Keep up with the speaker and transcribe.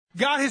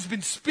God has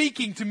been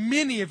speaking to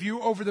many of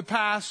you over the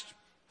past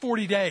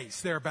 40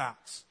 days,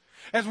 thereabouts.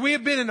 As we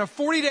have been in a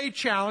 40-day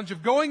challenge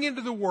of going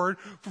into the Word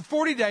for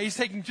 40 days,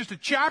 taking just a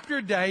chapter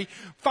a day,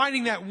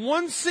 finding that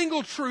one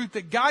single truth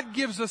that God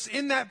gives us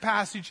in that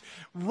passage,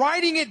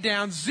 writing it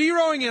down,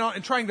 zeroing it on,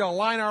 and trying to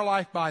align our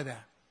life by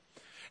that.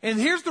 And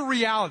here's the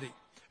reality,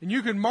 and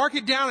you can mark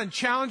it down and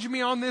challenge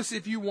me on this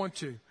if you want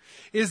to,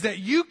 is that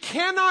you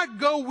cannot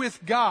go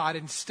with God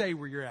and stay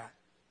where you're at.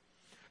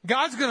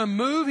 God's going to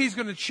move. He's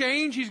going to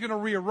change. He's going to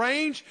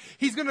rearrange.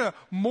 He's going to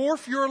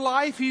morph your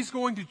life. He's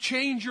going to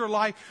change your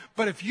life.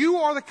 But if you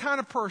are the kind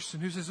of person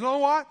who says, you know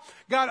what?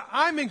 God,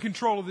 I'm in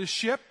control of this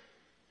ship.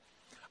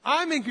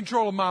 I'm in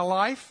control of my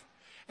life.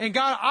 And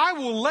God, I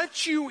will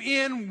let you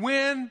in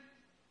when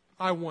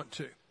I want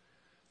to.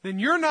 Then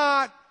you're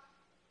not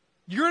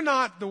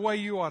the way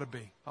you ought to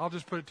be. I'll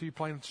just put it to you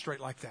plain and straight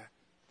like that.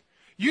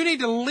 You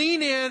need to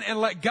lean in and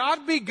let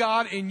God be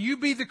God and you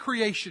be the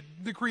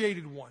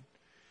created one.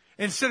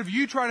 Instead of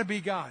you trying to be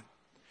God.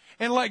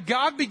 And let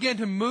God begin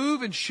to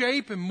move and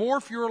shape and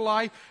morph your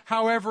life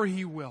however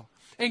He will.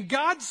 And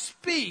God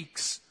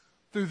speaks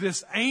through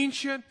this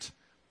ancient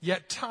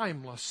yet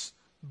timeless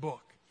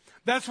book.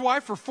 That's why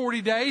for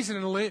 40 days,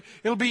 and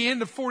it'll be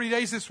into 40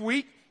 days this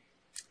week,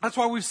 that's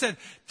why we've said,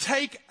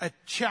 take a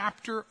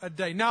chapter a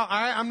day. Now,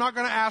 I'm not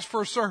going to ask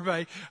for a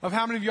survey of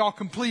how many of y'all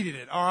completed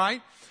it, all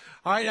right?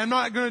 All right, I'm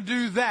not going to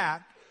do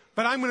that,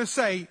 but I'm going to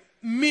say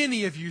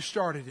many of you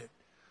started it.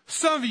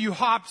 Some of you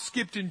hopped,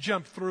 skipped, and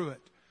jumped through it.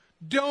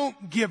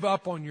 Don't give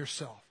up on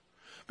yourself.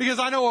 Because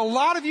I know a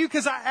lot of you,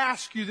 because I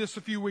asked you this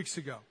a few weeks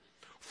ago.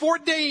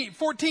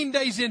 14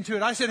 days into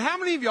it, I said, how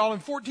many of y'all in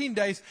 14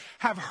 days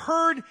have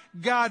heard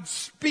God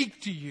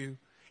speak to you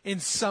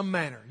in some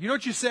manner? You know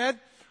what you said?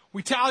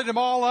 We tallied them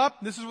all up.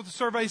 This is what the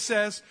survey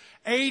says.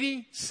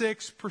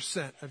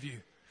 86% of you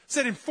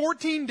said in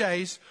 14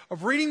 days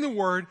of reading the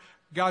Word,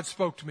 God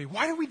spoke to me.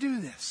 Why do we do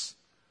this?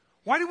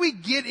 Why do we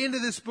get into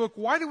this book?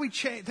 Why do we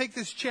take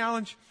this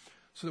challenge?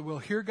 So that we'll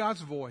hear God's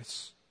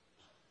voice.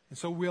 And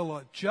so we'll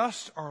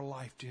adjust our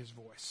life to His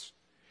voice.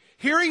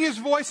 Hearing His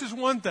voice is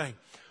one thing.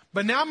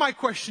 But now my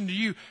question to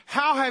you,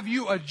 how have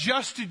you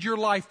adjusted your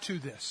life to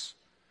this?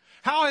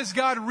 How has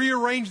God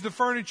rearranged the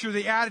furniture,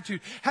 the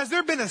attitude? Has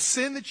there been a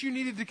sin that you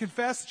needed to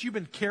confess that you've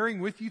been carrying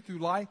with you through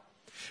life?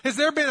 Has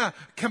there been a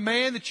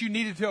command that you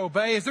needed to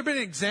obey? Has there been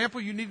an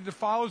example you needed to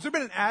follow? Has there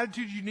been an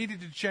attitude you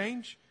needed to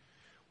change?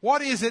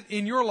 What is it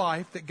in your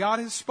life that God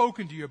has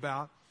spoken to you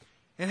about?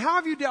 And how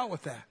have you dealt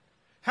with that?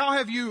 How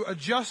have you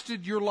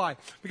adjusted your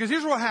life? Because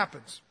here's what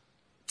happens.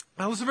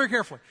 Now listen very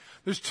carefully.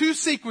 There's two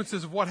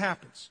sequences of what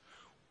happens.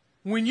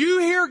 When you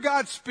hear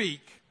God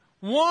speak,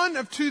 one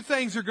of two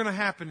things are going to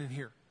happen in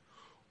here.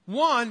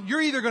 One,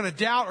 you're either going to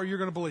doubt or you're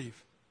going to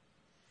believe.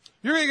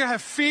 You're either going to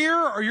have fear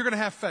or you're going to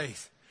have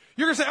faith.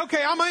 You're going to say,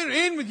 okay, I'm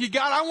in with you,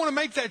 God. I want to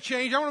make that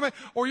change.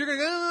 Or you're going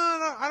to go,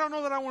 no, I don't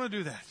know that I want to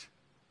do that.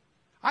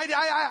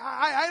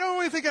 I don't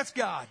really think that's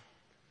God.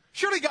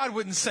 Surely God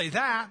wouldn't say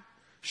that.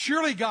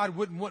 Surely God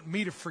wouldn't want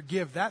me to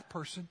forgive that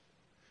person.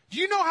 Do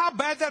you know how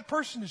bad that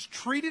person has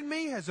treated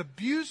me, has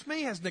abused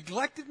me, has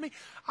neglected me?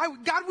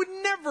 God would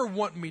never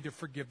want me to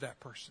forgive that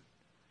person.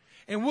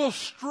 And we'll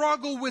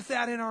struggle with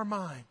that in our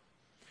mind.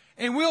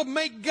 And we'll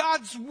make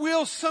God's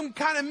will some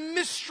kind of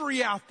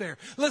mystery out there.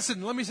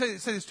 Listen, let me say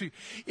this to you.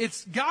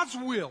 It's God's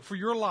will for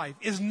your life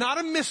is not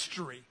a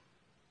mystery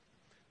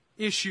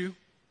issue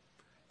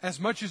as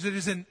much as it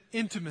is an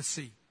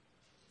intimacy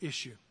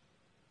issue.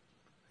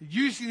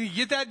 You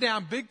get that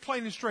down big,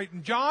 plain, and straight.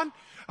 In John's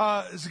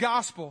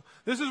gospel,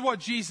 this is what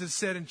Jesus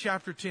said in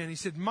chapter 10. He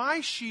said,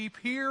 my sheep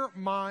hear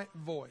my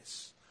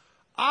voice.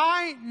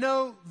 I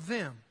know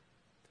them,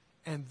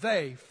 and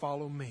they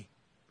follow me.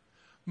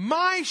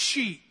 My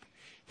sheep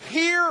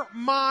hear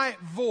my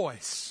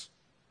voice.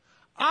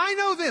 I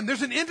know them.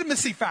 There's an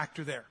intimacy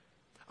factor there.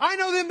 I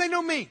know them, they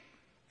know me,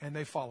 and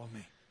they follow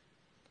me.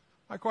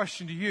 My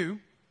question to you,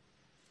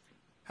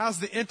 how's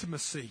the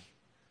intimacy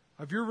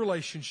of your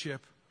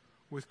relationship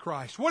with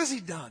Christ? What has He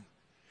done?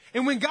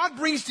 And when God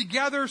brings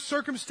together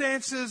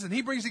circumstances and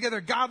He brings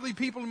together godly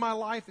people in my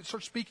life that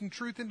start speaking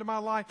truth into my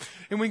life,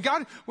 and when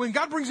God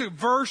brings a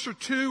verse or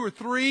two or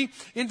three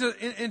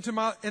into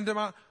my,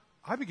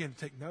 I begin to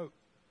take note.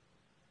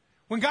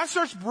 When God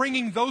starts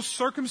bringing those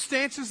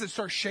circumstances that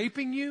start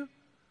shaping you,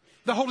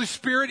 the Holy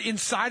Spirit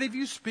inside of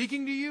you,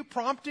 speaking to you,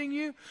 prompting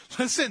you,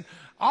 listen,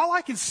 all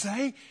I can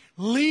say,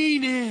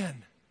 lean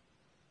in.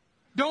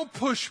 Don't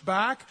push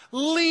back.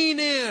 Lean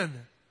in.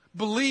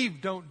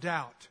 Believe, don't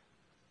doubt.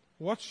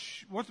 What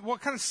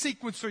kind of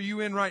sequence are you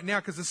in right now?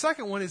 Because the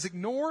second one is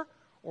ignore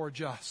or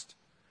adjust.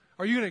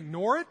 Are you going to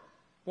ignore it,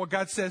 what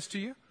God says to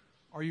you?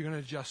 Or are you going to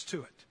adjust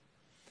to it?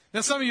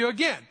 Now some of you,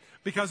 again,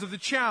 because of the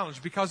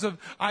challenge, because of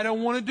I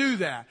don't want to do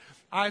that.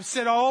 I've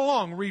said all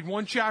along, read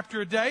one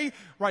chapter a day,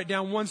 write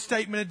down one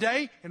statement a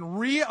day, and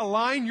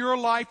realign your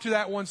life to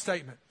that one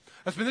statement.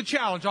 That's been the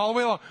challenge all the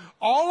way along.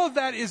 All of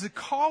that is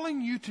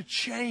calling you to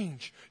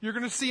change. You're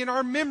going to see in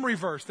our memory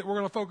verse that we're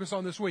going to focus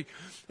on this week.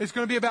 It's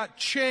going to be about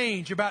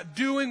change, about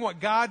doing what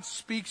God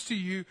speaks to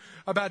you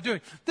about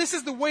doing. This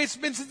is the way it's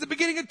been since the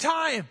beginning of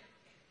time.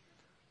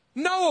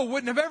 Noah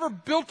wouldn't have ever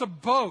built a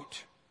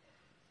boat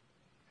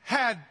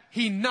had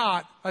he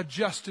not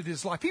adjusted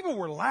his life. People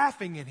were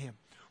laughing at him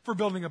for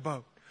building a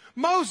boat.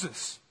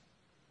 Moses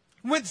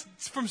went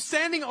from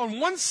standing on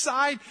one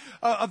side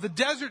of the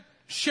desert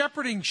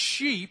shepherding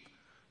sheep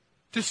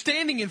to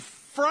standing in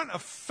front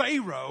of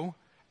Pharaoh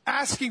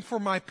asking for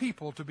my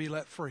people to be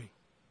let free.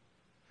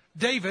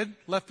 David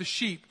left the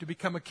sheep to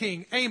become a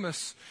king.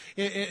 Amos,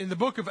 in the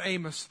book of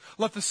Amos,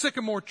 left the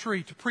sycamore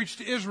tree to preach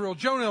to Israel.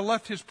 Jonah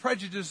left his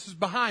prejudices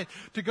behind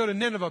to go to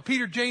Nineveh.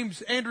 Peter,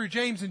 James, Andrew,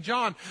 James, and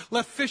John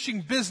left fishing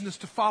business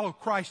to follow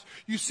Christ.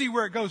 You see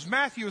where it goes.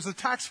 Matthew is a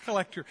tax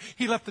collector.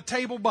 He left the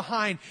table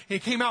behind. He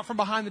came out from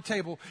behind the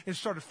table and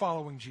started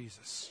following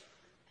Jesus.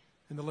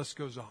 And the list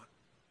goes on.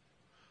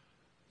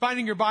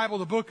 Finding your Bible,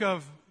 the book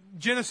of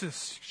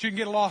Genesis. You can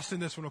get lost in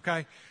this one,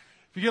 okay?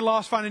 If you get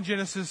lost finding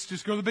Genesis,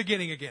 just go to the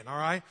beginning again, all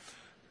right?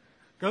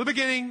 Go to the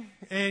beginning,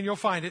 and you'll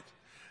find it.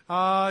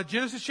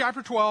 Genesis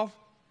chapter 12.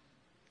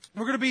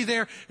 We're going to be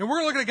there, and we're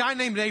going to look at a guy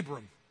named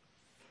Abram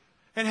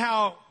and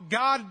how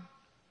God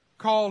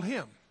called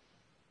him,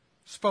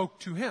 spoke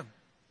to him.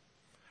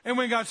 And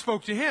when God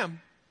spoke to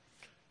him,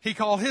 he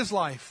called his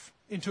life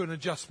into an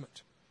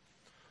adjustment.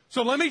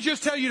 So let me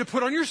just tell you to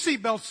put on your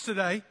seatbelts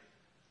today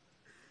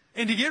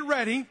and to get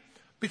ready,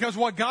 because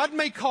what God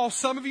may call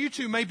some of you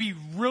to may be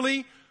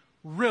really,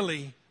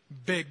 really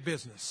big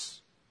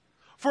business.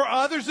 For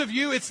others of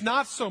you, it's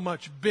not so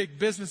much big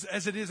business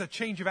as it is a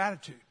change of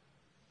attitude.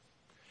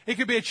 It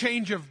could be a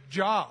change of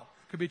job.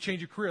 It could be a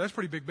change of career. That's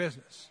pretty big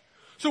business.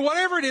 So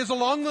whatever it is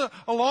along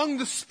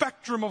the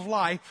spectrum of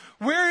life,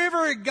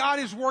 wherever God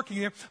is working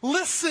there,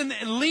 listen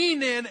and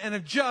lean in and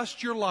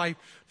adjust your life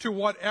to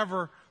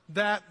whatever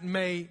that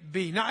may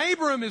be. Now,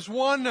 Abram is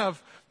one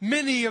of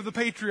many of the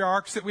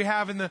patriarchs that we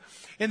have in the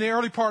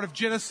early part of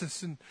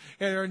Genesis. And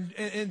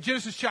in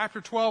Genesis chapter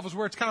 12 is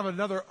where it's kind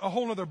of a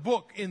whole other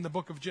book in the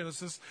book of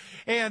Genesis.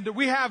 And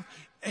we have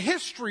a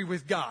history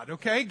with God,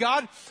 okay?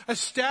 God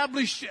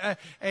established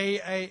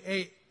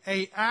a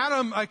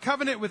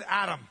covenant with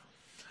Adam,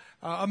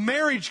 a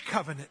marriage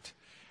covenant.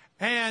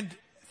 And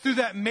through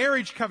that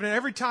marriage covenant,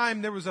 every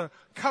time there was a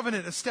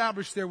covenant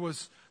established, there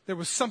was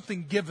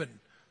something given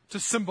to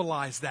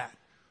symbolize that.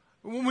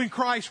 When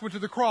Christ went to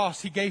the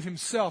cross, he gave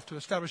himself to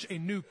establish a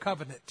new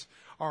covenant.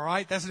 All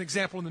right? That's an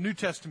example in the New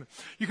Testament.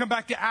 You come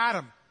back to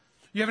Adam.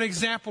 You have an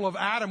example of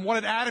Adam. What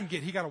did Adam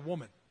get? He got a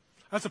woman.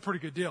 That's a pretty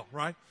good deal,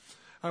 right?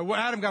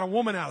 Adam got a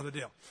woman out of the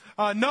deal.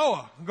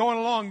 Noah, going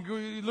along,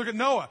 look at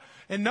Noah.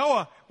 And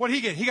Noah, what did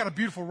he get? He got a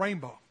beautiful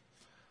rainbow.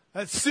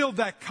 That sealed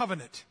that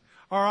covenant.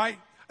 All right?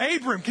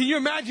 Abram, can you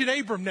imagine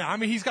Abram now? I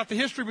mean, he's got the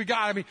history we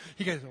got. I mean,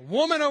 he got a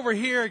woman over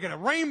here, he got a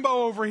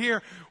rainbow over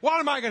here. What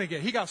am I going to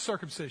get? He got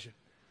circumcision.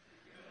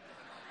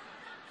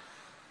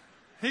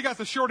 He got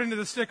the short end of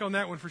the stick on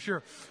that one for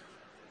sure.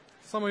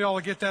 Some of y'all will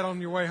get that on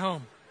your way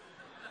home.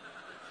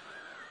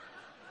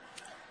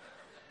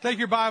 Take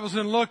your Bibles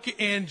and look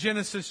in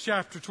Genesis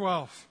chapter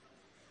 12.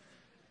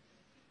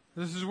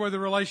 This is where the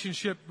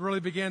relationship really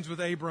begins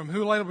with Abram,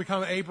 who later will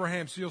become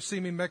Abraham, so you'll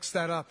see me mix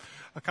that up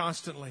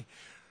constantly.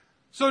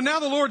 So now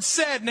the Lord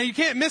said, now you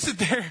can't miss it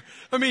there.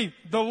 I mean,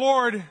 the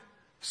Lord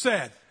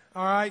said,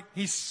 all right,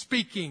 he's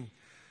speaking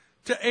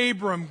to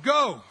Abram,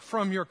 go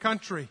from your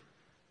country,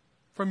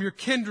 from your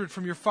kindred,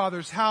 from your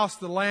father's house,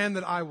 the land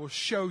that I will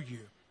show you.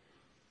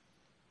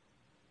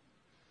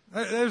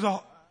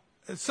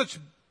 It's such a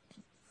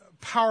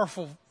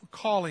powerful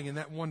calling in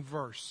that one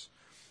verse.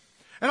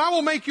 And I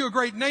will make you a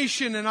great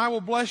nation, and I will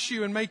bless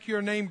you and make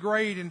your name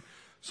great, and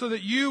so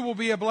that you will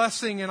be a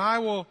blessing, and I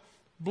will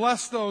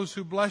bless those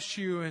who bless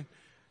you,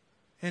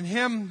 and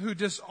him who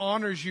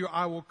dishonors you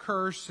I will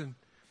curse, and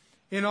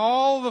in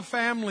all the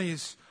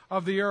families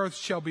of the earth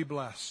shall be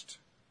blessed.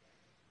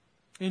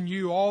 In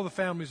you all the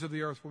families of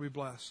the earth will be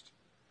blessed.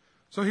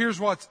 So here's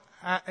what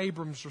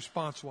Abram's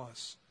response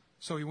was.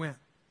 So he went.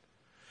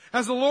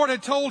 As the Lord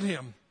had told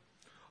him,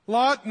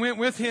 Lot went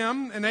with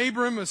him, and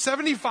Abram was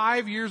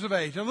 75 years of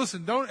age. Now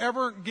listen, don't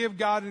ever give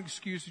God an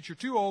excuse that you're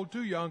too old,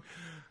 too young,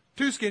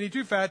 too skinny,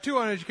 too fat, too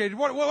uneducated,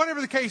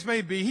 whatever the case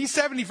may be. He's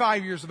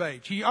 75 years of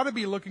age. He ought to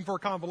be looking for a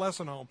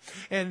convalescent home.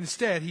 And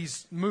instead,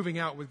 he's moving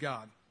out with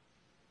God.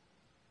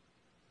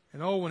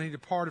 And when he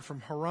departed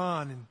from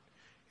Haran,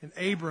 and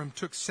Abram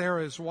took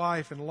Sarah his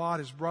wife, and Lot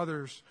his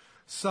brother's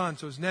son,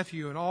 so his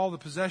nephew, and all the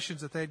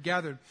possessions that they had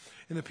gathered,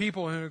 and the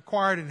people who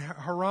acquired in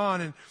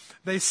Haran, and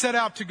they set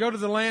out to go to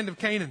the land of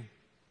Canaan.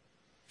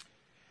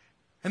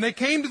 And they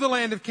came to the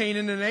land of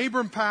Canaan, and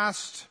Abram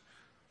passed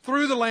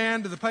through the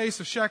land to the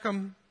place of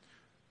Shechem,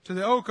 to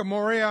the oak of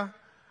Moriah.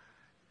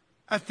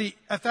 At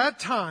that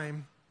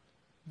time,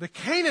 the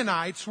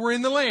Canaanites were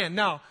in the land.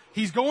 Now,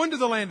 he's going to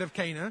the land of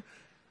Canaan.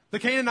 The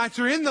Canaanites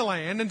are in the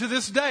land, and to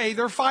this day,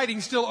 they're fighting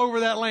still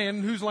over that land.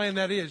 And whose land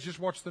that is, just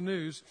watch the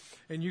news,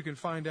 and you can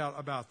find out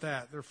about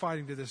that. They're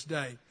fighting to this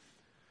day.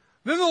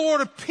 Then the Lord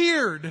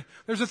appeared.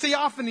 There's a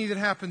theophany that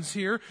happens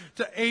here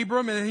to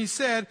Abram, and he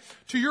said,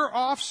 to your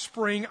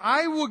offspring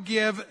I will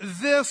give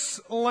this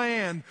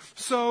land.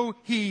 So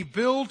he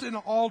built an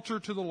altar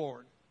to the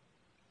Lord,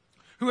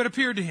 who had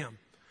appeared to him.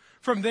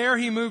 From there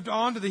he moved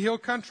on to the hill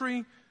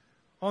country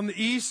on the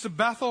east of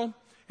Bethel,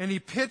 and he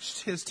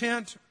pitched his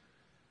tent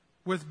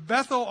with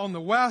Bethel on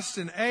the west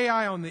and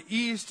Ai on the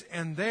east,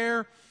 and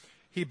there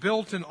he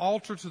built an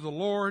altar to the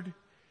Lord,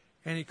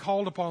 and he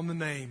called upon the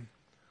name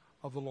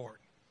of the Lord.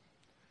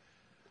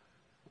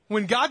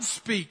 When God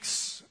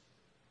speaks,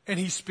 and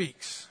he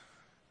speaks,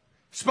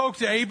 he spoke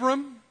to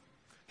Abram,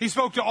 he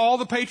spoke to all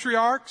the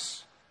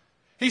patriarchs,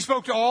 he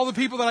spoke to all the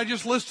people that I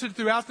just listed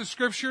throughout the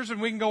scriptures, and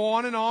we can go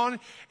on,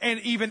 and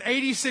even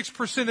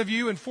 86% of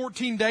you in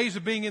 14 days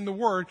of being in the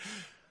Word,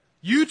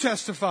 you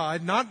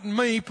testified, not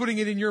me putting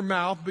it in your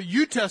mouth, but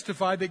you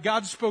testified that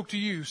God spoke to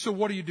you. So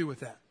what do you do with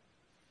that?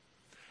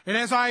 And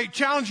as I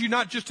challenge you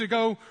not just to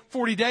go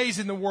 40 days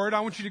in the Word, I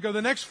want you to go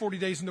the next 40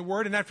 days in the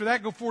Word, and after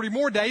that go 40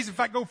 more days. In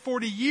fact, go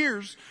 40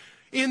 years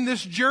in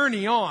this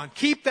journey on.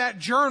 Keep that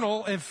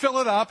journal and fill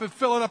it up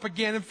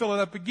again and fill it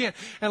up again.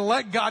 And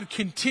let God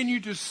continue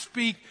to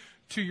speak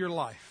to your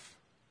life.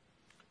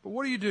 But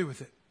what do you do with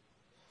it?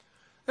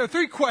 There are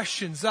three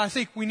questions I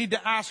think we need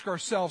to ask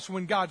ourselves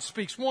when God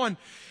speaks. One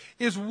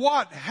is,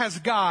 what has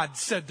God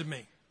said to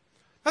me?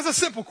 That's a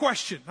simple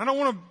question. I don't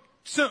want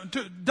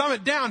to dumb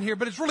it down here,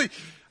 but it's really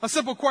a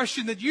simple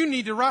question that you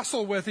need to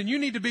wrestle with, and you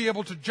need to be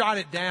able to jot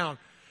it down.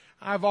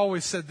 I've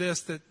always said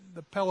this, that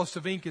the palest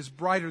of ink is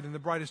brighter than the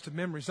brightest of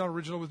memories. Not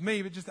original with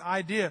me, but just the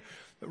idea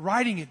that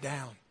writing it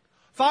down.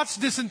 Thoughts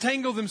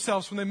disentangle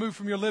themselves when they move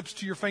from your lips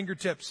to your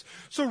fingertips.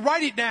 So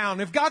write it down.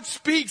 If God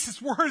speaks,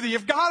 it's worthy.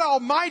 If God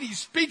Almighty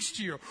speaks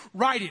to you,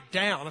 write it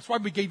down. That's why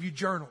we gave you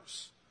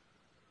journals.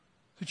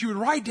 That you would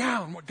write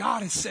down what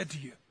God has said to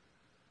you.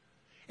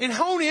 And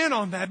hone in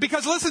on that.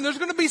 Because listen, there's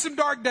going to be some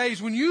dark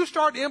days. When you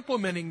start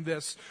implementing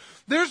this,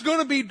 there's going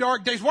to be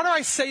dark days. Why do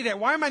I say that?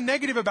 Why am I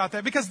negative about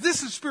that? Because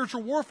this is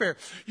spiritual warfare.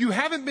 You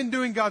haven't been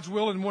doing God's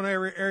will in one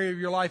area of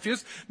your life.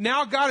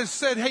 Now God has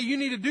said, hey, you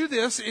need to do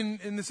this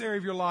in this area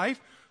of your life.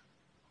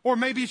 Or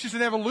maybe it's just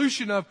an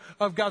evolution of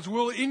God's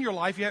will in your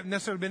life. You haven't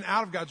necessarily been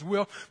out of God's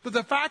will. But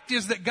the fact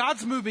is that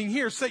God's moving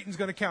here, Satan's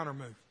going to counter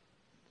move.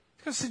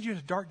 He's going to send you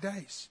into dark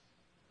days.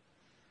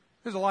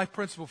 There's a life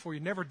principle for you.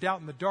 Never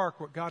doubt in the dark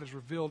what God has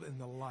revealed in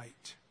the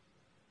light.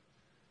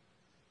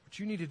 What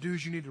you need to do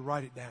is you need to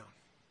write it down.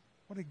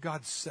 What did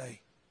God say?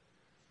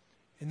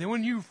 And then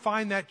when you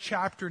find that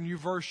chapter and your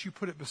verse, you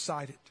put it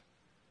beside it.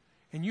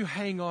 And you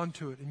hang on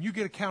to it. And you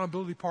get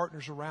accountability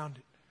partners around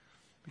it.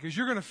 Because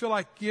you're going to feel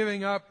like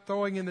giving up,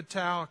 throwing in the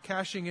towel,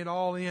 cashing it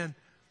all in.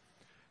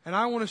 And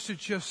I want us to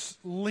just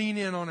lean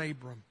in on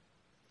Abram.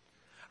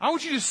 I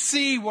want you to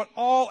see what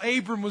all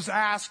Abram was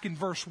asked in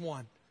verse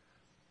 1.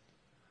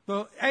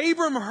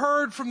 Abram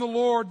heard from the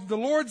Lord. The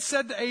Lord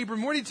said to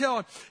Abram, what did he tell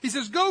him? He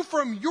says, go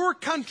from your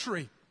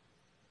country.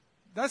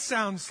 That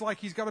sounds like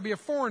he's got to be a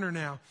foreigner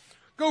now.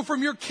 Go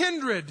from your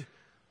kindred.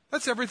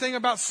 That's everything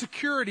about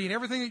security and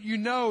everything that you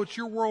know. It's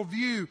your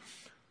worldview.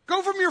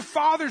 Go from your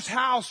father's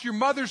house, your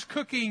mother's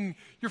cooking,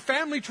 your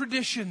family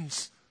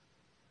traditions.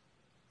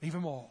 Leave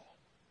them all.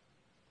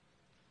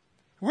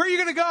 Where are you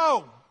going to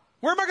go?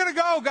 Where am I going to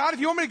go, God?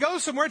 If you want me to go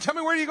somewhere, tell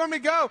me where you're going me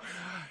to go.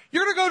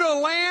 You're going to go to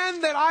a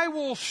land that I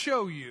will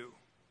show you.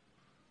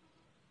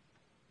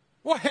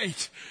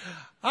 Wait,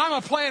 I'm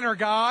a planner,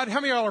 God.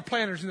 How many of y'all are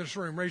planners in this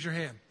room? Raise your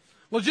hand.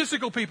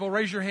 Logistical people,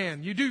 raise your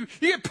hand. You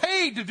get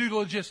paid to do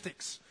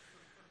logistics.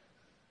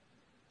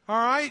 All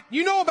right?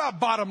 You know about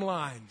bottom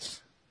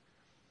lines.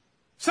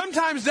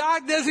 Sometimes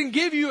God doesn't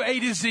give you A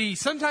to Z.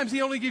 Sometimes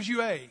He only gives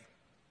you A.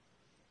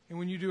 And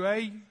when you do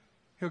A,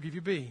 He'll give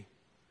you B.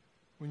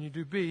 When you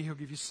do B, He'll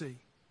give you C.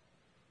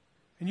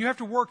 And you have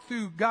to work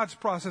through God's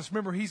process.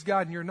 Remember, He's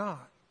God and you're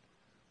not.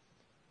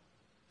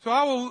 So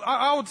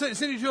I will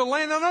send you to a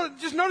land. Now,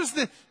 just notice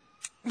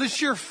the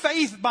sheer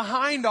faith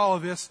behind all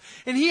of this.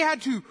 And he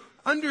had to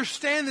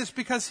understand this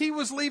because he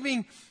was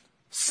leaving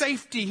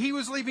safety. He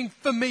was leaving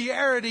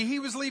familiarity. He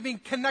was leaving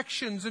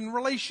connections and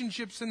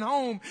relationships and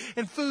home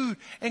and food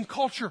and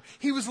culture.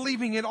 He was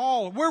leaving it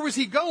all. Where was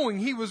he going?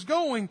 He was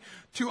going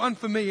to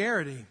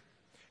unfamiliarity.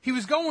 He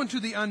was going to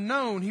the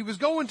unknown. He was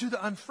going to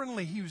the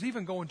unfriendly. He was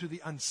even going to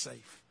the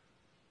unsafe.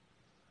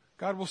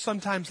 God will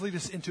sometimes lead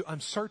us into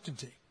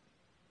uncertainty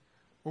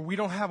where we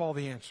don't have all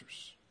the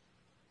answers.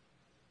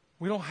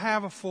 We don't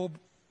have a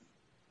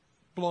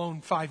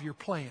full-blown 5-year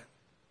plan.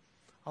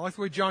 I like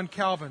the way John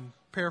Calvin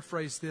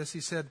paraphrased this.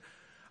 He said,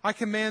 I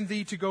command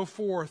thee to go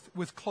forth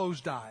with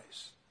closed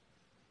eyes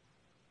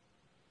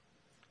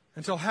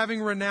until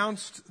having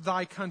renounced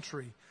thy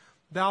country,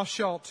 thou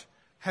shalt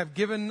have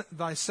given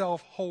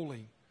thyself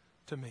wholly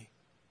to me.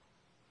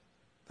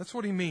 That's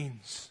what he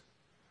means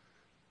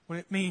when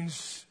it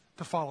means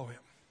to follow him.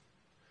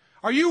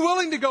 Are you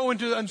willing to go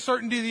into the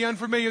uncertainty, the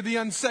unfamiliar, the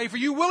unsafe? Are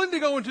you willing to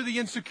go into the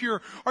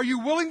insecure? Are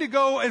you willing to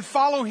go and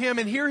follow him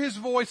and hear his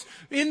voice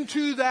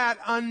into that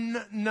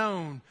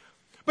unknown?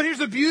 But here's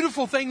the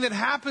beautiful thing that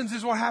happens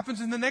is what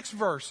happens in the next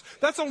verse.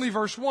 That's only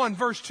verse 1.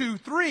 Verse 2,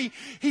 3,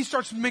 he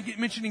starts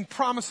mentioning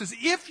promises.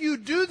 If you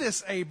do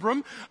this,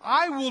 Abram,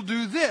 I will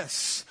do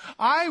this.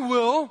 I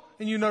will,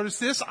 and you notice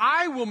this,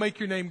 I will make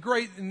your name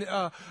great.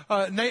 I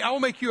will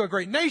make you a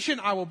great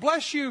nation. I will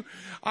bless you.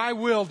 I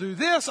will do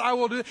this. I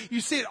will do. You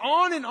see it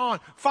on and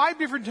on. 5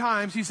 different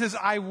times he says,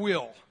 I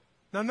will.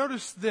 Now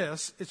notice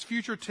this. It's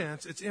future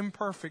tense. It's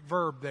imperfect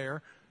verb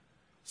there.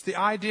 It's the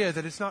idea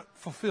that it's not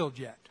fulfilled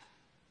yet.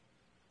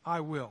 I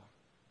will.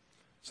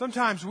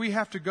 Sometimes we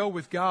have to go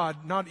with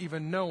God not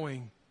even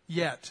knowing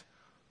yet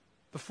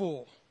the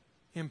full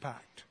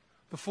impact,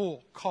 the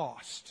full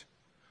cost.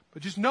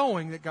 But just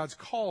knowing that God's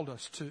called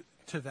us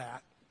to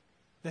that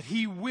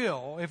He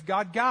will, if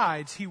God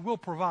guides, He will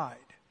provide.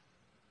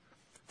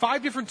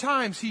 5 different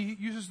times He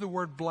uses the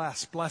word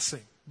bless,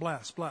 blessing,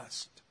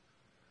 blessed.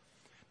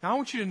 Now I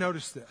want you to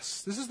notice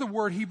this. This is the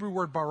Hebrew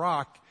word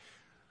barak.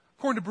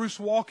 According to Bruce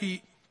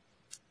Walke,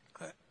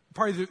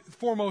 probably the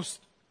foremost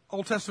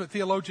Old Testament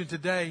theologian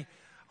today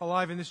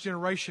alive in this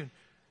generation,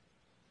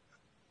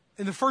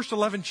 in the first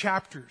 11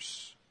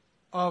 chapters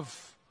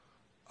of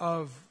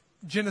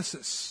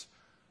Genesis,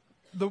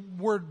 the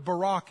word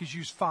barak is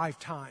used 5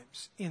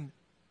 times. In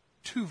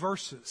 2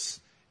 verses,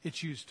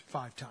 it's used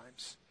 5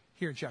 times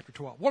here in chapter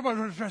 12. What am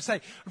I trying to say?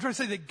 I'm trying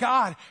to say that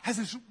God has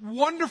this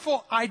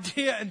wonderful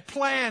idea and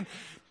plan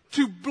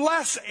to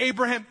bless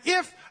Abraham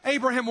if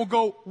Abraham will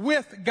go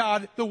with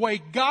God the way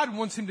God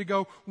wants him to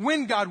go,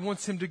 when God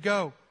wants him to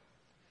go.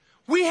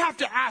 We have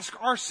to ask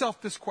ourselves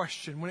this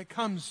question when it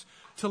comes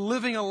to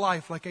living a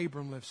life like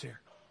Abram lives here.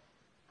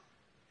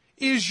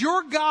 Is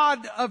your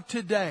God of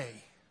today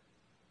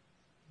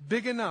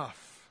big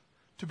enough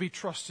to be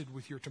trusted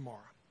with your tomorrow?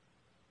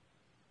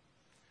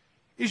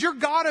 Is your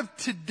God of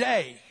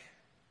today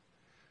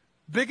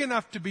big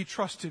enough to be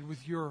trusted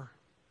with your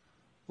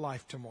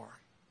life tomorrow?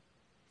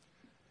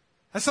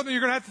 That's something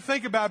you're going to have to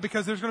think about,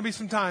 because there's going to be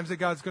some times that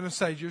God's going to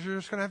say, you're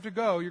just going to have to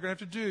go, you're going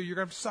to have to do, you're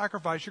going to have to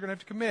sacrifice, you're going to have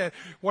to commit.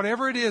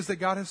 Whatever it is that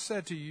God has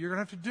said to you, you're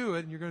going to have to do it,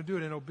 and you're going to do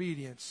it in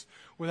obedience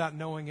without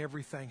knowing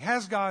everything.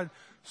 Has God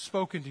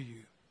spoken to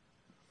you?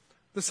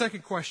 The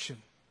second question,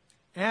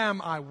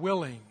 am I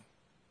willing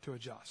to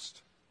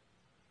adjust?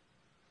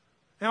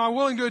 Am I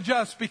willing to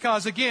adjust?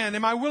 Because again,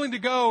 am I willing to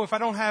go if I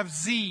don't have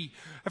Z,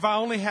 if I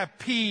only have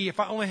P, if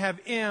I only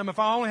have M, if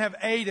I only have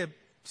A to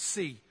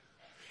C?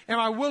 Am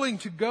I willing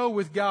to go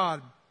with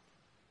God?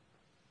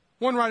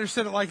 One writer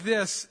said it like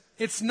this: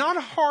 it's not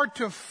hard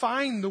to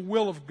find the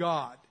will of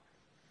God.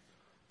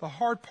 The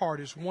hard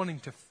part is wanting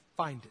to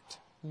find it.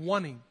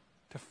 Wanting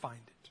to find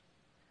it.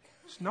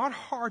 It's not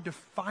hard to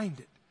find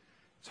it.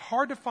 It's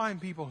hard to find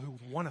people who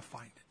want to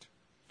find it.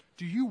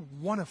 Do you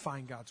want to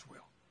find God's will?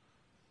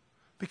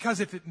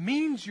 Because if it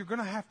means you're going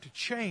to have to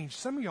change,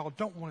 some of y'all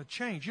don't want to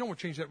change. You don't want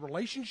to change that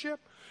relationship.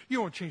 You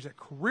don't want to change that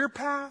career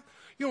path.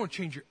 You don't want to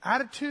change your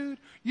attitude.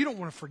 You don't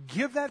want to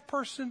forgive that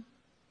person.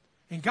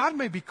 And God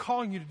may be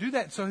calling you to do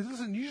that. So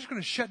listen, you're just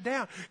going to shut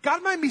down.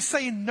 God might be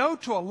saying no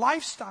to a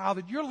lifestyle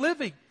that you're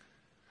living.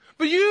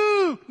 But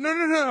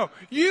no.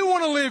 You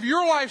want to live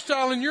your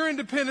lifestyle and your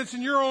independence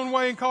in your own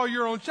way and call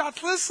your own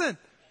shots. Listen,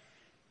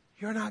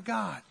 you're not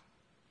God.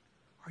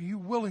 Are you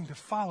willing to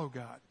follow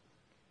God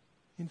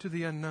into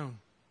the unknown?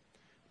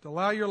 To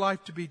allow your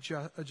life to be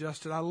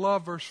adjusted. I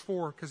love verse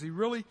 4 because he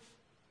really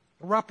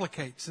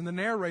replicates in the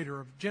narrator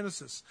of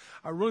Genesis.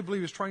 I really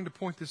believe he's trying to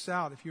point this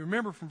out. If you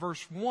remember from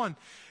verse 1,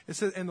 it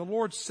says, and the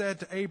Lord said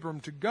to Abram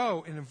to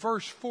go. And in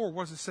verse 4,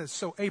 what does it say?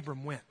 So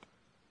Abram went.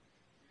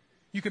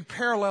 You can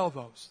parallel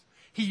those.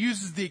 He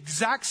uses the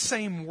exact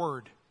same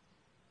word.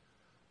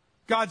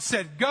 God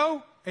said,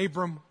 go,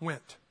 Abram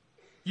went.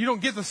 You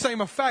don't get the same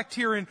effect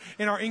here in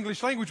our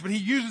English language, but he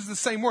uses the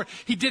same word.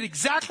 He did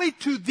exactly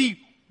to the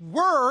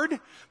word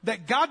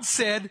that God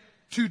said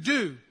to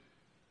do.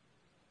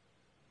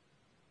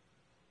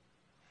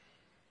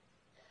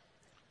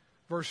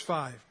 Verse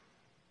 5.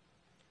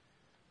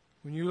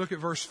 When you look at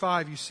verse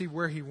 5, you see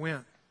where he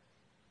went.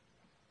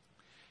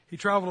 He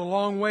traveled a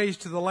long ways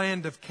to the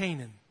land of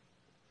Canaan.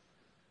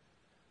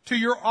 To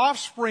your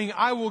offspring,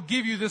 I will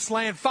give you this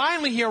land.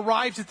 Finally, he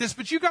arrives at this,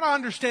 but you've got to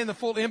understand the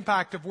full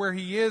impact of where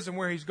he is and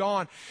where he's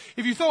gone.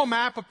 If you throw a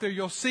map up there,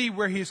 you'll see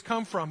where he's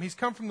come from. He's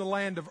come from the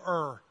land of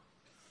Ur.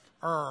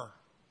 Ur.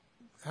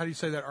 How do you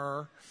say that,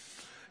 Ur?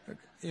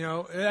 You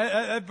know,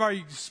 that's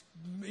probably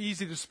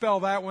easy to spell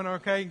that one,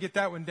 okay, and get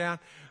that one down.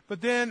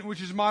 But then,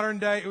 which is modern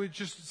day, it was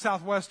just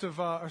southwest of,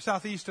 or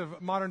southeast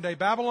of modern day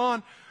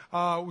Babylon,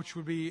 which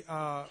would be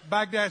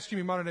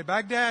modern day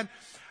Baghdad.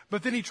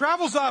 But then he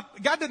travels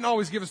up. God didn't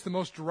always give us the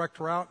most direct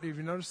route. Have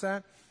you noticed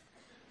that?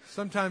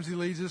 Sometimes he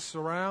leads us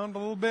around a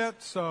little bit,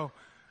 so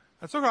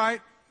that's all right.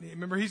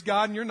 Remember, he's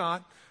God and you're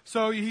not.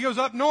 So he goes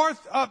up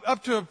north,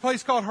 up to a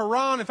place called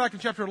Haran. In fact, in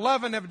chapter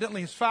 11,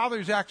 evidently his father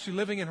is actually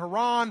living in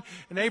Haran,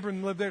 and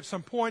Abram lived there at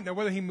some point. Now,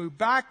 whether he moved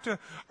back to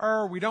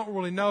Ur, we don't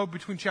really know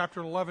between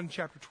chapter 11 and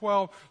chapter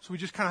 12, so we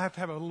just kind of have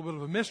to have a little bit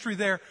of a mystery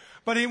there.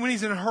 But when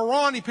he's in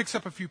Haran, he picks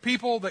up a few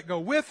people that go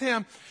with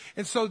him,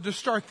 and so to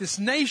start this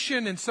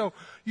nation. And so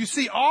you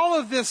see all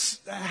of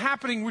this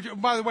happening, which,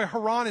 by the way,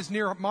 Haran is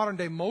near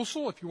modern-day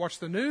Mosul. If you watch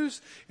the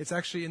news, it's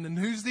actually in the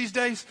news these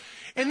days.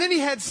 And then he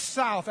heads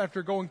south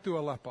after going through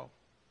Aleppo.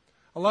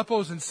 Aleppo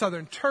is in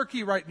southern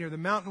Turkey, right near the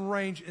mountain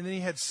range, and then he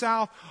heads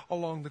south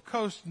along the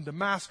coast in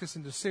Damascus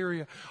into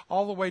Syria,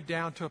 all the way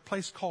down to a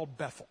place called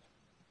Bethel.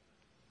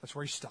 That's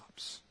where he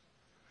stops.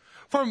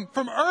 From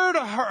Ur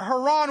to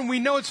Haran, we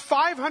know it's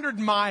 500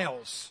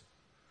 miles.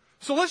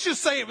 So let's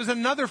just say it was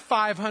another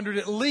 500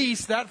 at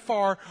least, that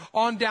far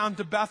on down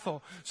to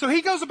Bethel. So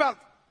he goes about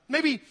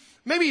maybe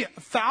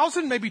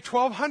 1,000, maybe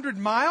 1,200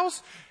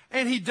 miles,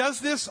 and he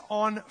does this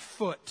on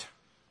foot.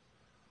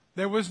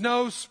 There was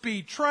no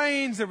speed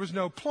trains, there was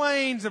no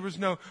planes, there was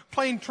no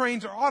plane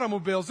trains or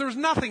automobiles. There was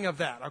nothing of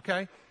that,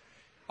 okay?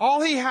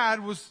 All he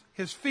had was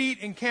his feet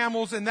and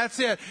camels, and that's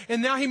it.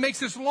 And now he makes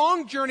this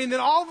long journey, and then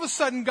all of a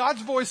sudden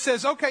God's voice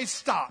says, okay,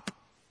 stop.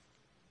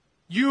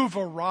 You've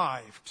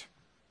arrived.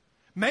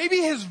 Maybe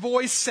his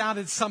voice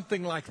sounded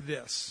something like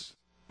this.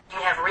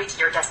 You have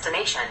reached your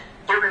destination.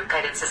 Your route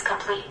guidance is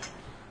complete.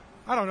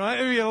 I don't know,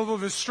 maybe a little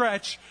bit of a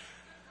stretch.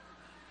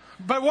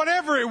 But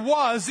whatever it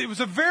was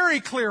a very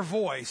clear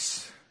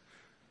voice.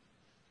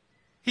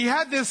 He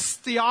had this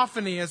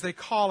theophany, as they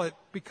call it,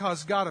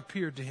 because God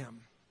appeared to him.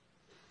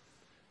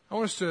 I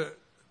want us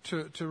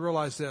to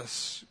realize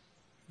this.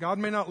 God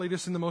may not lead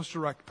us in the most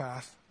direct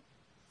path.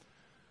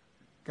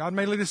 God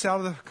may lead us out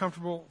of the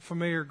comfortable,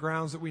 familiar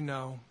grounds that we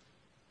know.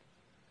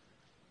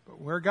 But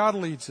where God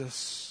leads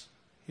us,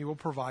 He will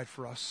provide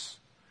for us.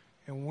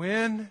 And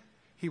when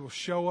He will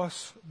show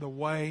us the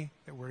way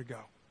that we're to go.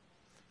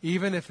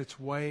 Even if it's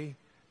way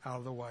out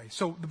of the way.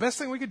 So the best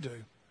thing we could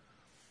do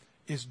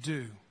is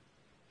do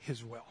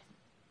His will.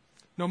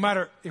 No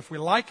matter if we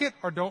like it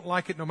or don't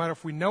like it, no matter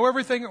if we know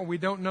everything or we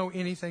don't know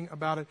anything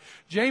about it.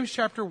 James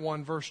chapter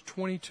 1, verse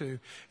 22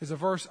 is a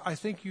verse I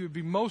think you would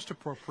be most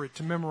appropriate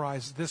to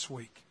memorize this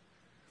week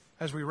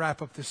as we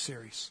wrap up this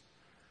series.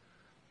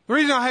 The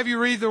reason I have you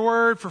read the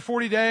Word for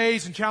 40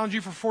 days and challenge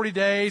you for 40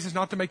 days is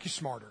not to make you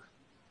smarter.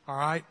 All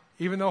right?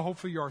 Even though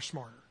hopefully you are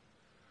smarter.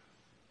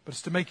 But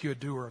it's to make you a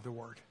doer of the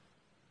Word.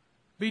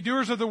 Be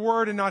doers of the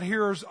Word and not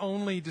hearers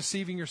only,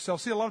 deceiving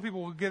yourselves. See, a lot of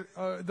people will get,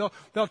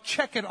 they'll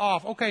check it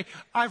off. Okay,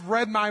 I've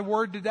read my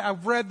Word today.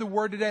 I've read the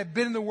Word today. I've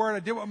been in the Word. I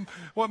did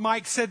what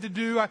Mike said to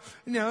do.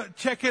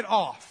 Check it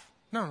off.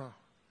 No.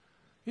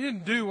 You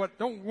didn't do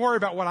don't worry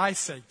about what I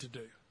say to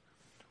do.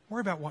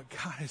 Worry about what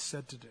God has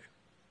said to do.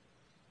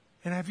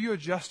 And have you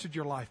adjusted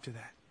your life to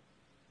that?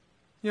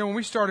 When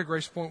we started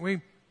Grace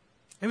Point,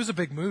 it was a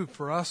big move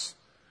for us.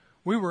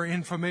 We were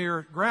in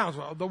familiar grounds.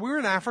 Well, we were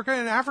in Africa,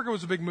 and Africa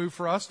was a big move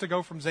for us to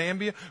go from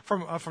Zambia,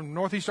 from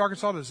northeast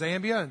Arkansas to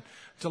Zambia, and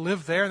to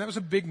live there. And that was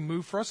a big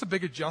move for us, a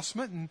big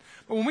adjustment.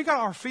 But when we got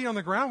our feet on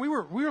the ground, we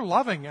were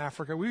loving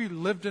Africa. We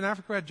lived in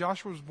Africa.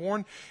 Joshua was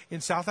born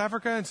in South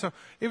Africa, and so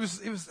that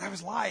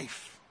was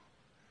life.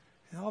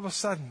 And all of a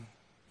sudden,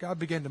 God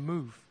began to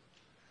move.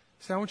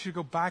 He said, I want you to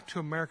go back to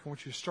America. I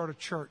want you to start a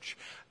church,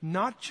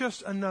 not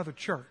just another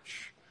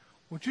church.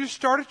 I want you to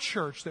start a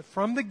church that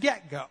from the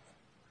get-go,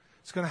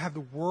 it's going to have the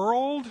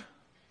world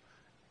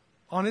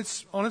on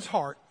its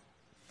heart,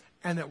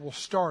 and that will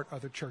start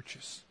other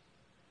churches.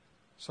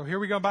 So here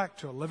we go back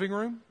to a living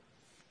room,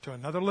 to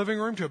another living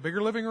room, to a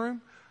bigger living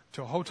room,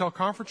 to a hotel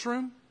conference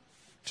room,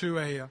 to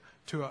a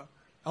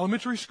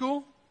elementary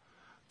school,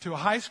 to a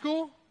high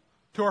school,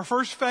 to our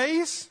first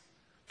phase,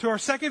 to our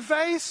second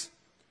phase.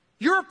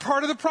 You're a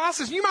part of the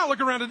process. You might look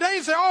around today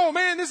and say, oh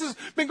man, this has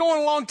been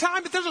going a long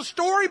time, but there's a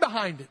story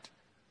behind it.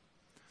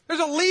 There's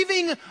a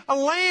leaving a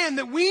land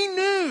that we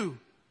knew,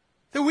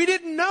 that we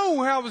didn't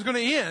know how it was going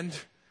to end.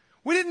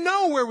 We didn't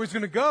know where it was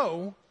going to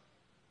go.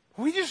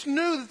 We just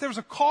knew that there was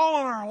a call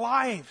on our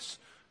lives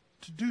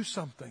to do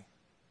something,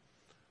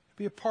 to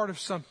be a part of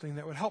something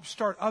that would help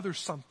start other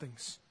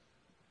somethings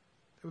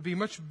that would be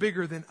much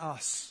bigger than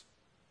us.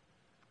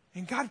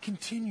 And God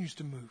continues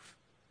to move,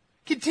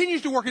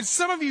 continues to work. And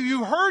some of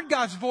you heard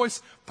God's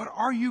voice, but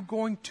are you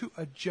going to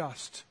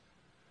adjust?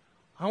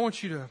 I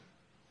want you to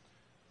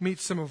meet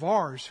some of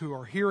ours who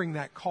are hearing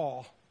that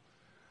call,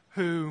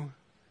 who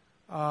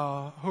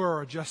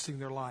are adjusting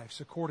their lives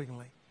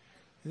accordingly.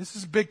 This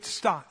is big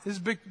stuff. This is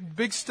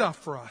big stuff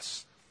for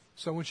us.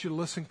 So I want you to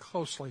listen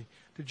closely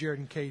to Jared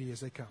and Katie as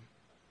they come.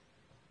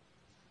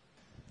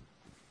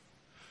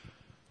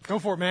 Go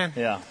for it, man.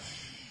 Yeah.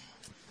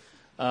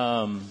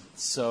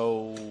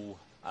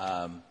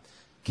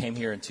 Came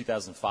here in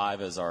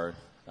 2005 as our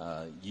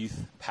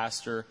youth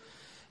pastor,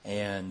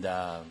 and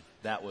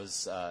that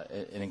was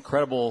an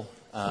incredible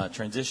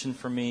transition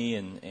for me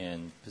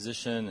and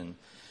position.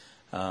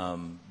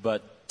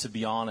 But to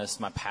be honest,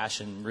 my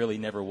passion really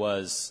never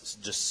was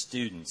just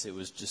students. It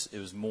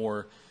was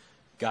more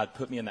God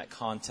put me in that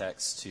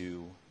context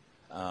to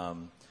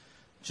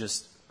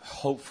just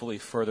hopefully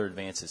further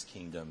advance his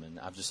kingdom. And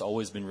I've just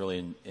always been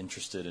really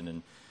interested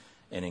and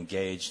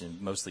engaged and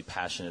mostly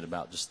passionate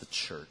about just the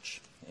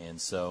church. And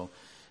so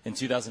in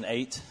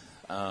 2008,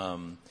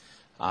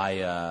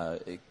 I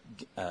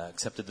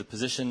accepted the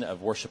position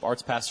of worship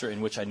arts pastor, in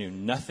which I knew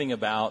nothing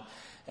about,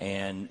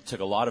 and took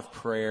a lot of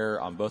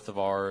prayer on both of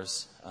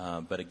ours.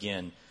 But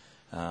again,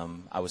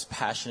 I was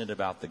passionate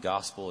about the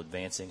gospel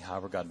advancing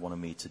however God wanted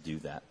me to do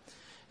that.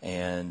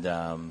 And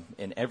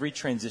in every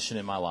transition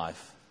in my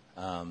life,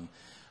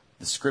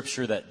 the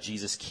scripture that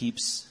Jesus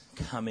keeps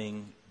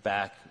coming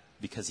back,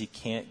 because he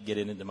can't get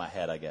it into my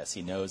head, I guess.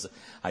 He knows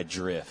I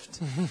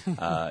drift,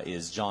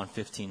 is John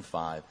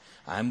 15:5.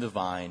 I am the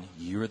vine,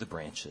 you are the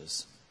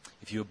branches.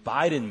 If you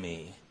abide in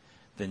me,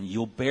 then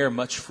you'll bear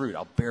much fruit.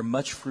 I'll bear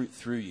much fruit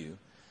through you.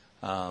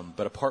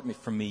 But apart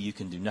from me, you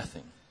can do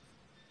nothing.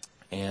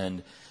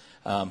 And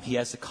he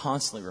has to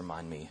constantly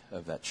remind me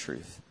of that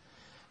truth.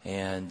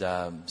 And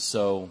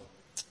so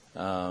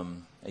a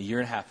year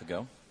and a half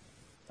ago,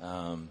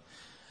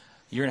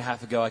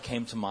 I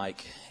came to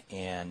Mike,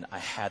 and I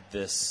had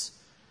this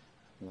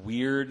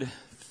weird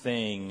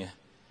thing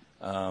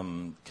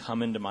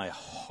come into my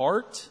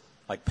heart,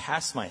 like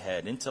past my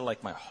head, into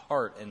like my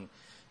heart, and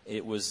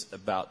it was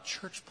about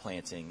church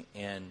planting.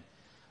 And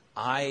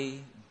I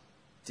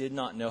did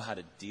not know how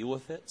to deal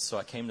with it, so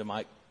I came to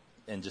Mike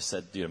and just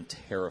said, dude, I'm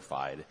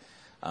terrified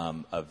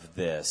of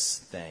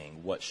this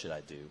thing. What should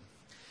I do?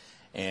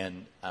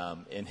 And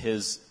in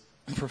his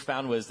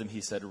profound wisdom,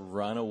 he said,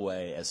 run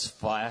away as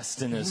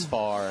fast and as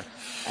far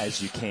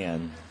as you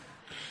can,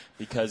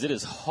 because it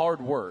is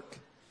hard work.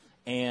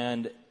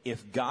 And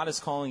if God is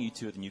calling you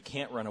to it, then you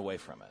can't run away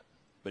from it.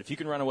 But if you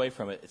can run away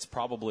from it, it's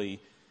probably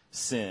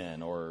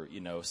sin, or, you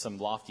know, some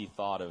lofty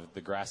thought of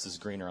the grass is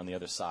greener on the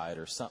other side,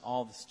 or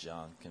all this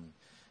junk. And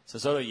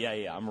so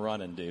yeah, I'm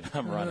running, dude.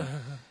 I'm running.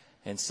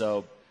 And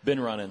so been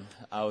running.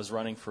 I was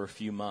running for a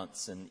few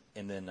months, and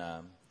then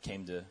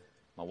came to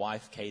my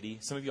wife, Katie.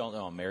 Some of you all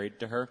know I'm married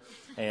to her.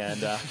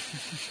 And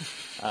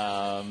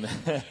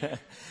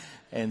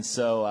and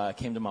so I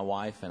came to my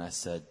wife, and I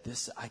said,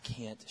 I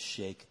can't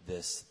shake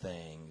this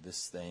thing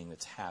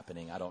that's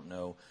happening. I don't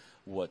know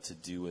what to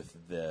do with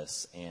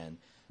this. And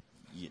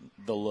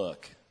the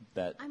look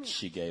that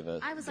she gave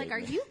us. I was like, are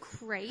you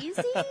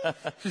crazy?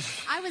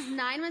 I was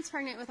 9 months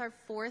pregnant with our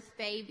fourth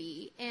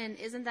baby. And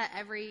isn't that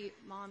every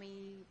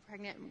mommy,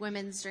 pregnant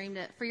woman's dream,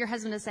 for your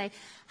husband to say,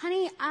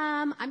 honey,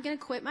 I'm going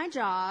to quit my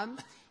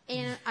job,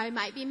 and I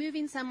might be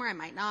moving somewhere. I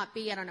might not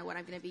be. I don't know what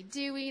I'm going to be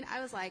doing.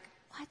 I was like,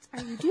 what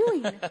are you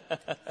doing?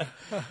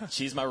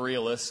 She's my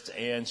realist,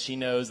 and she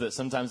knows that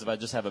sometimes if I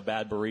just have a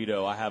bad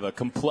burrito,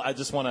 I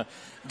just want to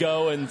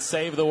go and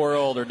save the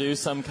world or do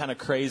some kind of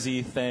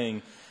crazy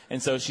thing.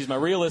 And so she's my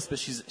realist, but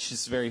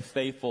she's very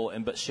faithful,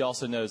 but she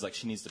also knows, like,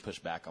 she needs to push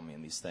back on me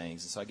in these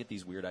things. And so I get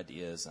these weird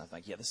ideas, and I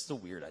think, yeah, this is a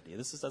weird idea.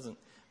 This just doesn't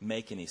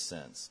make any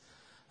sense.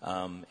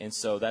 And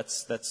so that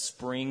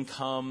spring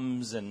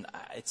comes, and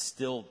it's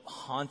still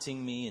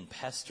haunting me and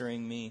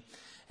pestering me.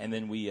 And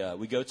then we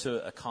go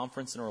to a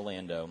conference in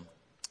Orlando,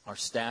 our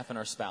staff and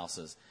our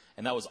spouses,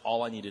 and that was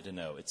all I needed to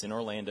know. It's in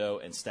Orlando,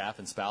 and staff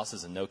and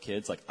spouses and no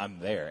kids, like, I'm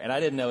there. And I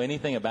didn't know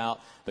anything about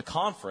the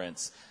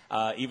conference,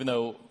 even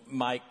though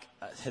Mike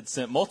had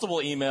sent multiple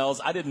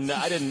emails. I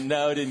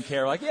didn't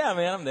care. Like, yeah,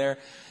 man, I'm there.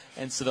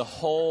 And so the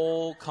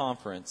whole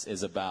conference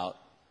is about,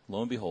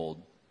 lo and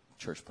behold,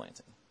 church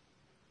planting.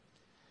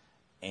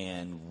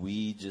 And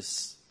we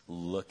just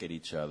look at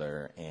each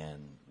other, and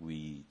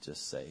we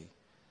just say,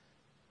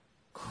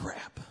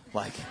 crap.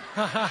 Like,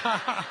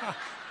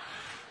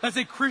 that's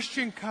a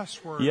Christian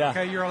cuss word. Yeah.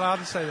 Okay, you're allowed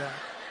to say that.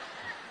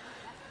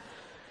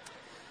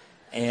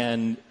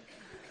 And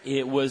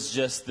it was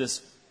just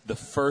the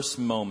first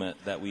moment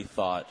that we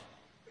thought,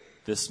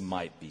 this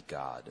might be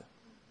God.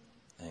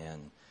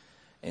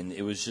 And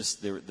it was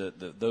just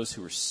those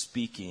who were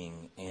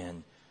speaking,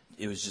 and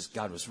it was just,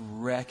 God was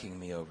wrecking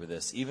me over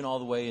this, even all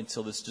the way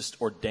until this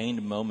just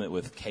ordained moment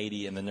with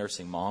Katie in the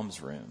nursing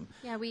mom's room.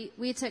 Yeah,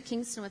 we took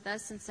Kingston with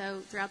us, and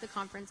so throughout the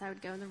conference I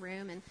would go in the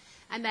room, and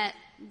I met,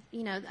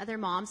 other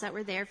moms that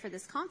were there for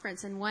this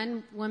conference. And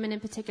one woman in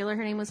particular,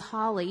 her name was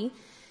Holly,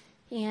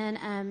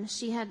 and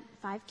she had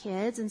 5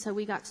 kids, and so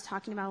we got to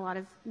talking about a lot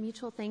of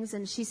mutual things.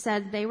 And she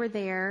said they were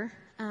there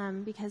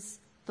because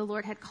the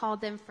Lord had called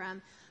them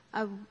from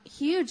a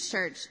huge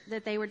church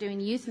that they were doing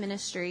youth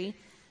ministry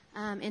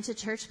into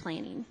church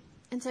planting.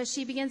 And so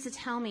she begins to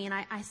tell me, and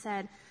I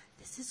said,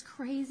 this is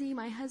crazy.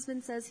 My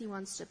husband says he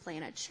wants to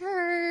plant a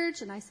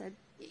church. And I said,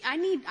 I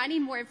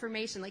need more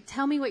information. Like,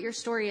 tell me what your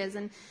story is.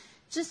 And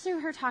just through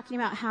her talking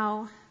about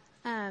how,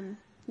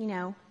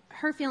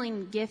 her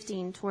feeling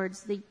gifting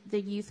towards the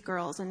youth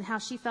girls, and how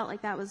she felt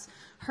like that was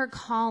her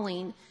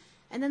calling.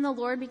 And then the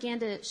Lord began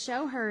to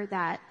show her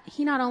that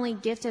he not only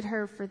gifted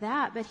her for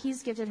that, but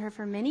he's gifted her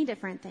for many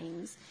different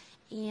things.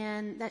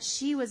 And that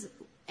she was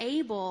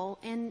able,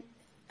 and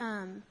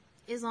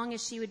as long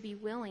as she would be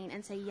willing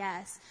and say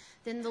yes,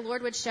 then the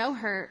Lord would show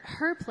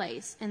her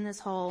place in this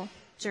whole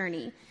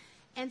journey.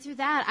 And through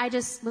that, I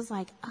just was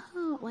like,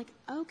 oh, like,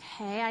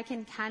 okay, I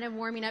can kind of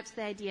warming up to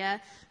the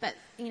idea. But,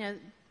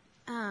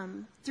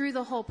 through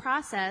the whole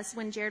process,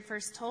 when Jared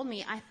first told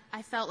me,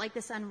 I felt like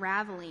this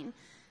unraveling.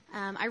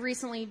 I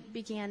recently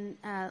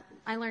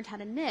I learned how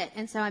to knit,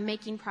 and so I'm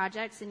making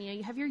projects, and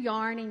you have your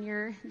yarn and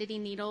your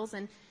knitting needles,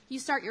 and you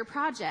start your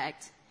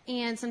project,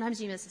 and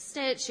sometimes you miss a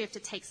stitch, you have to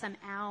take some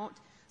out.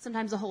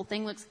 Sometimes the whole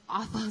thing looks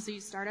awful, so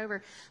you start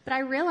over. But I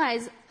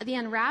realized the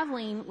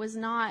unraveling was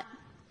not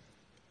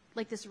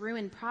like this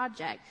ruined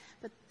project,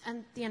 but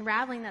the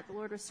unraveling that the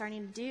Lord was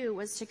starting to do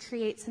was to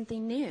create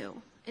something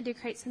new and to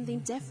create something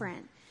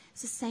different.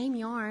 It's the same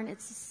yarn,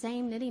 it's the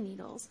same knitting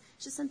needles,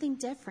 it's just something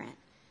different.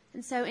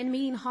 And so in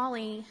meeting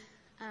Holly,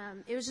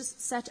 it was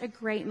just such a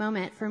great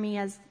moment for me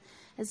as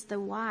the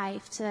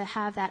wife to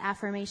have that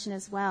affirmation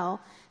as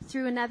well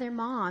through another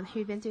mom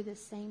who'd been through the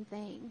same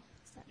thing.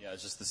 So. Yeah,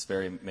 it's just this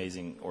very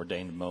amazing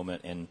ordained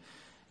moment. And,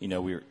 we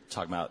were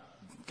talking about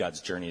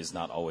God's journey is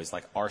not always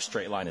like our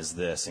straight line is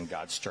this and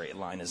God's straight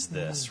line is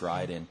this,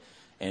 right?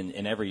 And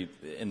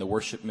in the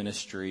worship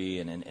ministry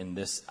and in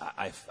this,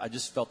 I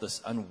just felt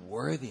this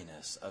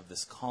unworthiness of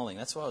this calling.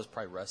 That's what I was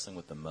probably wrestling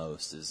with the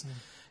most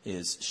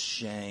is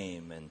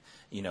shame and,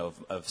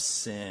 of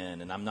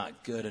sin and I'm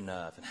not good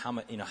enough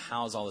and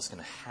how is all this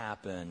going to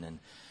happen?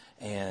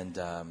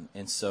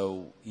 And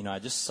so, I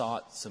just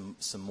sought some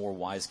more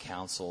wise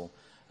counsel,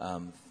 I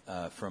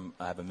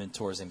have a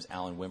mentor, his name's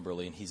Alan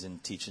Wimberly, and he's in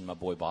teaching my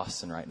boy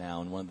Boston right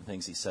now. And one of the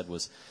things he said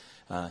was,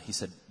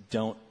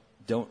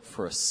 don't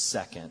for a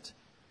second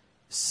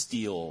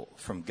steal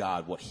from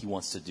God what he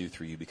wants to do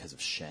through you because of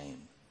shame.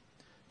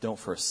 Don't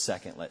for a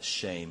second let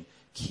shame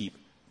keep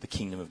the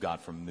kingdom of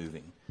God from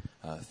moving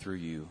through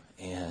you.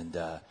 And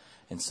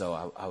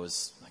so I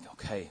was like,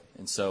 okay.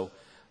 And so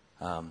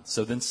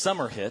then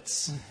summer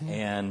hits,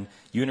 and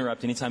you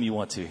interrupt anytime you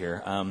want to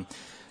here.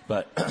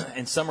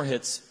 And summer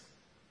hits,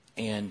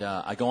 and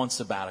I go on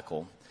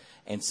sabbatical.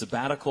 And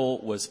sabbatical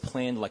was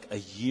planned like a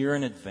year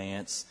in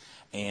advance.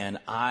 And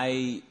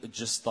I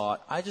just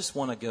thought, I just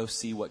want to go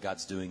see what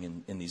God's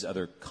doing in these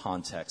other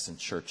contexts and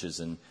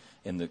churches and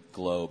in the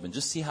globe, and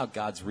just see how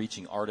God's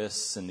reaching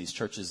artists in these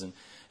churches.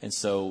 And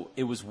so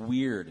it was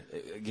weird.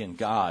 Again,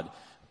 God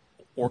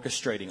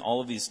orchestrating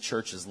all of these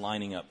churches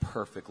lining up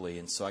perfectly.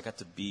 And so I got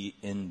to be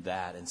in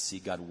that and see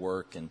God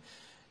work. And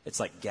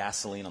it's like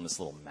gasoline on this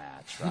little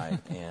match, right?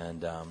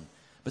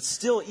 But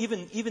still,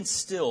 even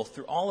still,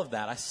 through all of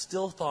that, I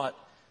still thought,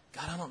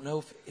 God, I don't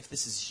know if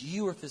this is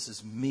you or if this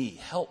is me.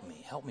 Help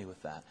me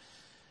with that.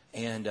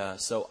 And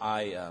so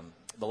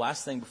the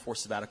last thing before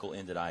sabbatical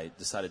ended, I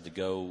decided to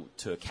go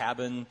to a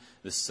cabin,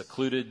 this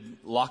secluded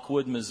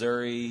Lockwood,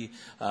 Missouri,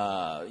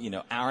 hour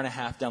and a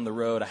half down the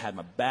road. I had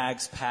my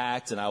bags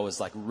packed, and I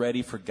was like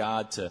ready for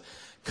God to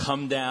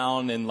come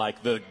down and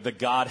like the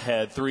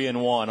Godhead, 3 in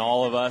 1,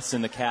 all of us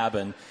in the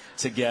cabin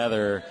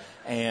together.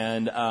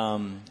 And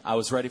I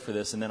was ready for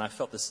this, and then I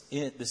felt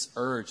this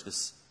urge to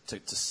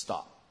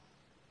stop.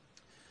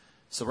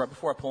 So right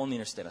before I pull on the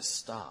interstate, I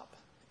stop,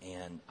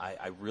 and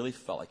I really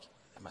felt like,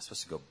 am I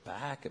supposed to go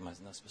back? Am I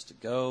not supposed to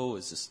go?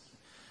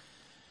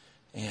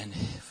 And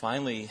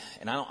finally,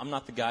 and I'm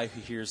not the guy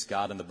who hears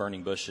God in the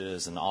burning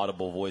bushes and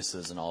audible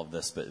voices and all of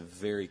this, but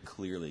very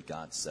clearly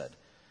God said,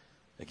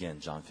 again,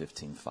 John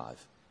 15:5,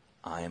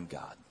 I am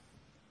God.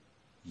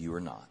 You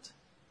are not.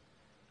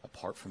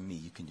 Apart from me,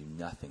 you can do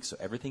nothing. So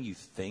everything you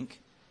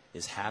think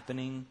is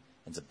happening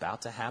and is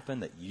about to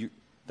happen,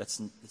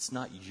 it's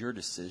not your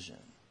decision.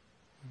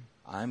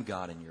 I'm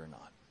God and you're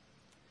not.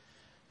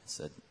 I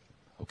said,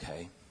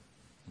 okay.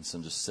 And so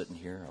I'm just sitting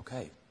here,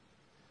 okay.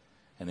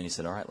 And then he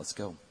said, all right, let's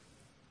go.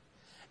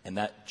 And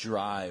that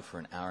drive for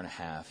an hour and a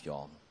half,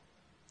 y'all,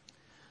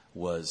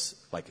 was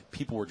like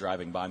people were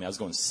driving by me. I was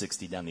going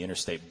 60 down the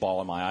interstate,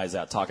 bawling my eyes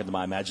out, talking to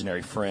my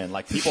imaginary friend.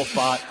 Like people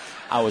thought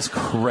I was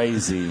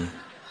crazy.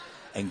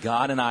 And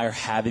God and I are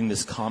having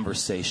this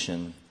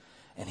conversation,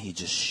 and he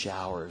just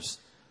showers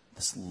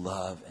this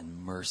love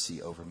and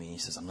mercy over me. He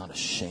says, I'm not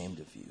ashamed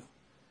of you.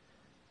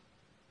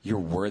 Your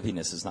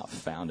worthiness is not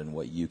found in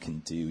what you can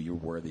do. Your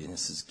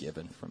worthiness is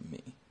given from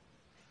me.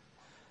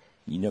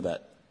 You know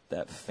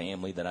that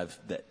family that I've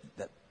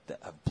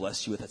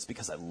blessed you with, that's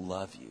because I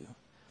love you.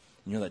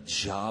 You know that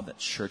job, that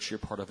church you're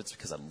part of, it's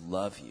because I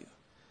love you.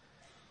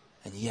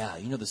 And yeah,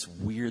 you know this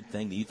weird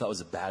thing that you thought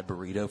was a bad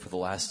burrito for the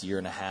last year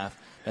and a half?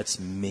 That's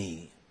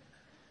me.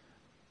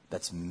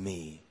 That's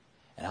me.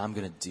 And I'm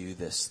going to do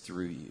this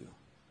through you.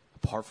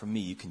 Apart from me,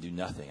 you can do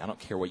nothing. I don't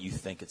care what you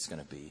think it's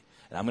going to be.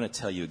 And I'm going to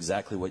tell you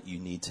exactly what you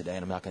need today,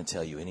 and I'm not going to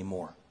tell you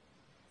anymore.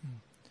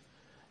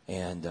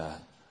 And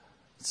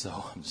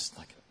so I'm just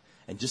like,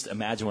 and just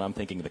imagine what I'm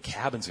thinking the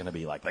cabin's going to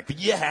be like,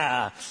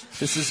 yeah,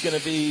 this is going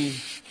to be.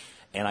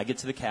 And I get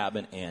to the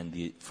cabin,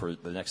 and for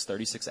the next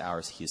 36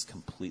 hours, he is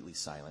completely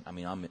silent. I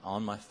mean, I'm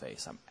on my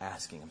face. I'm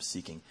asking. I'm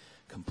seeking.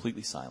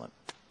 Completely silent.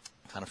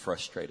 Kind of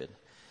frustrated.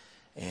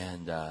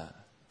 And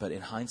but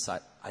in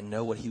hindsight, I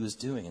know what he was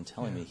doing and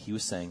telling me. He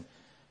was saying,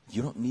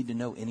 you don't need to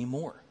know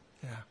anymore.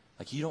 Yeah.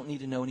 Like, you don't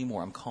need to know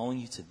anymore. I'm calling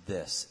you to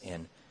this,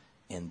 and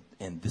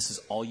this is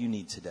all you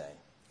need today.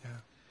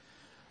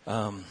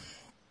 Yeah.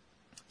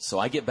 So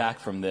I get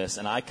back from this,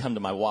 and I come to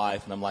my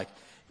wife, and I'm like,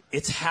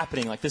 it's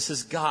happening. Like, this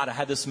is God. I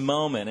had this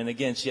moment. And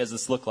again, she has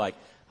this look like,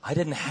 I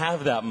didn't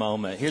have that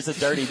moment. Here's a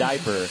dirty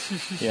diaper,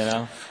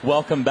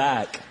 welcome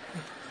back.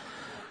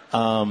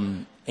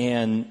 But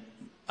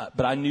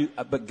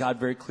God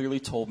very clearly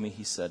told me,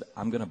 he said,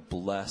 I'm going to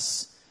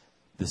bless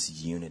this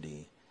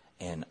unity,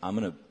 and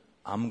I'm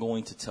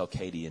going to tell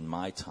Katie in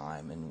my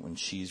time, and when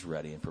she's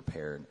ready and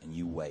prepared, and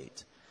you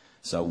wait.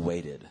 So I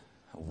waited,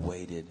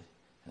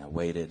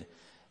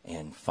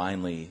 and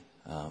finally,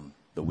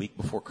 the week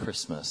before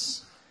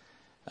Christmas,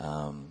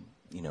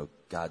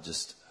 God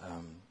just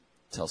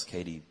tells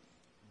Katie,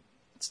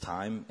 it's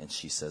time, and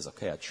she says,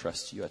 okay, I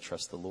trust you, I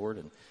trust the Lord.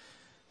 And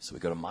so we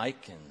go to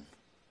Mike and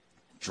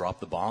drop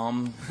the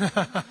bomb.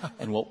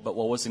 But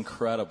what was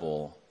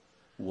incredible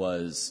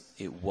was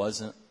it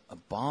wasn't a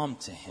bomb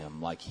to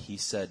him. Like he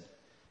said,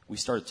 we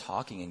started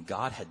talking, and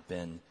God had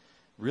been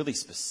really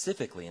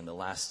specifically in the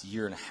last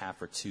year and a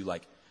half or two,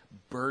 like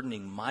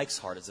burdening Mike's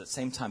heart. At the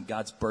same time,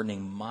 God's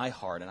burdening my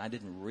heart, and I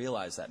didn't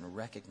realize that and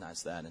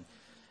recognize that.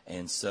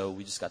 And so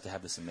we just got to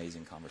have this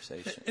amazing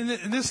conversation. And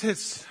this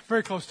hits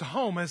very close to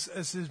home,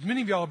 as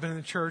many of y'all have been in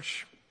the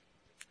church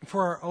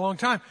for a long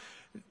time.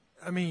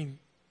 I mean,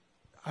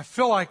 I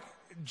feel like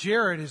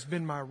Jared has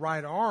been my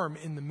right arm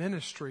in the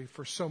ministry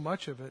for so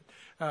much of it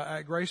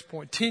at Grace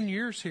Point. 10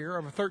 years here,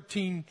 over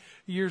 13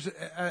 years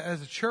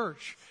as a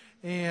church,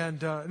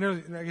 and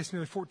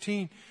nearly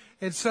 14.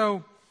 And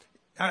so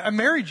I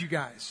married you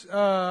guys,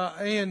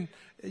 and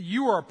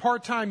you were a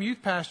part-time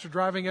youth pastor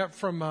driving up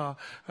from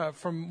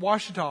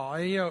Washita.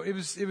 And,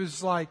 it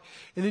was like,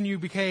 and then you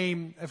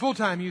became a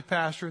full-time youth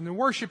pastor, and then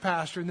worship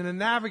pastor, and then a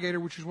navigator,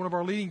 which is one of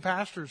our leading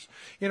pastors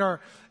in our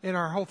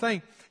whole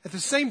thing. At the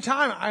same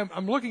time,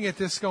 I'm looking at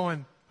this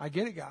going, I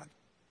get it, God.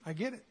 I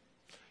get it.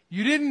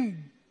 You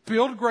didn't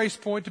build Grace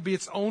Point to be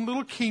its own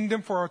little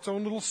kingdom for its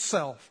own little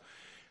self.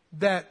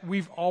 That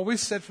we've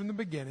always said from the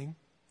beginning,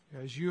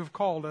 as you have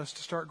called us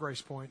to start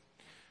Grace Point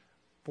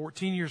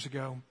 14 years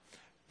ago,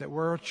 that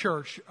we're a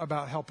church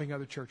about helping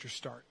other churches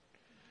start.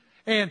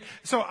 And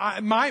so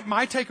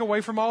my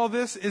takeaway from all of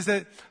this is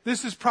that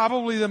this is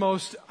probably the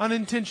most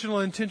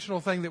intentional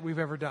thing that we've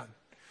ever done.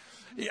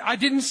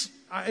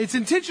 It's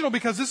intentional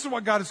because this is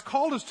what God has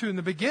called us to in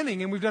the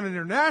beginning, and we've done it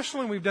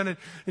internationally, and we've done it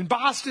in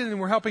Boston, and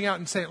we're helping out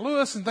in St.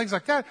 Louis and things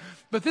like that.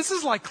 But this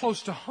is like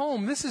close to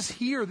home. This is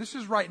here. This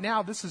is right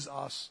now. This is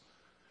us.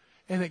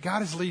 And that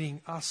God is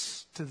leading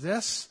us to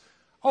this.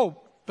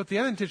 Oh, but the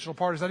unintentional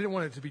part is I didn't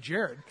want it to be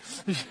Jared.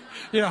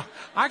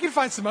 I can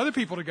find some other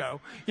people to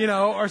go,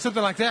 or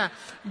something like that.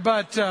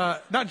 But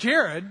not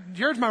Jared.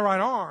 Jared's my right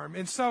arm.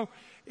 And so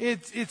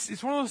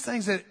it's one of those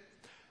things that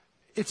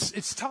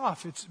it's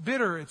tough, it's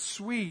bitter, it's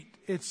sweet,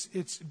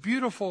 it's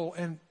beautiful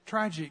and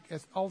tragic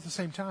all at the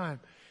same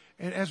time.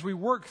 And as we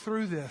work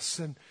through this,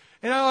 and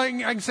I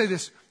can say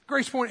this,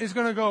 Grace Point is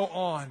going to go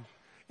on,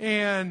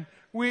 and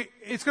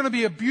it's going to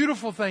be a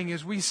beautiful thing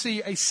as we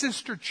see a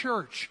sister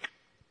church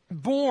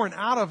born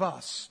out of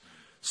us.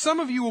 Some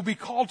of you will be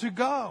called to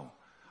go.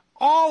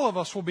 All of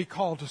us will be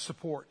called to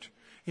support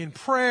in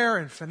prayer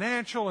and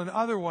financial and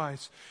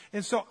otherwise.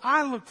 And so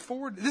I look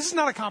forward. This is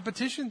not a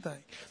competition thing.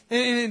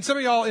 And some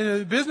of y'all in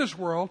the business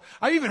world,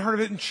 I've even heard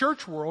of it in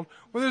church world,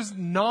 where there's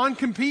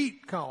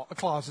non-compete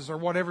clauses or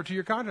whatever to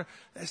your contract.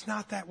 It's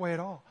not that way at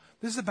all.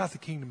 This is about the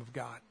kingdom of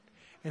God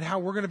and how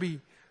we're going to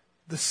be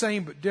the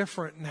same but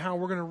different, and how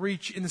we're going to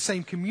reach in the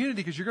same community,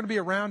 because you're going to be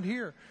around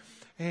here.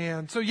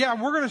 And so,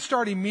 we're going to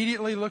start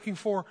immediately looking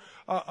for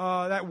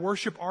that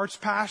worship arts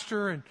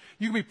pastor. And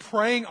you can be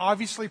praying,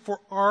 obviously, for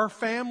our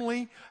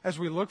family as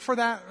we look for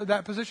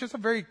that position. It's a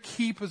very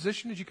key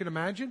position, as you can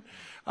imagine.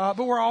 But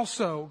we're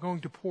also going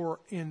to pour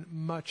in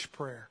much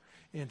prayer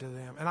into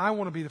them. And I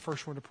want to be the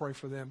first one to pray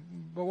for them.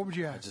 But what would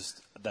you add?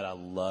 I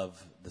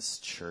love this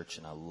church,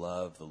 and I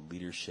love the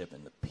leadership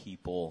and the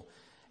people.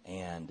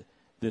 And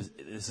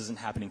this isn't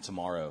happening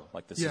tomorrow.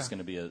 Like, this is going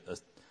to be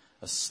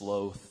a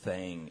slow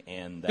thing.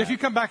 And if you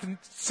come back in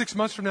 6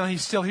 months from now,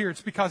 he's still here,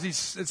 it's because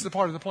it's the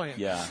part of the plan.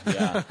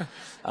 Yeah.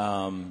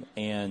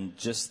 And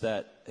just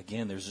that,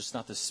 again, there's just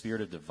not this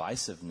spirit of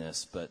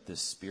divisiveness, but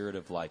this spirit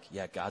of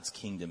God's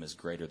kingdom is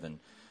greater than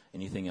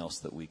anything else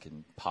that we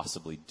can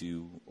possibly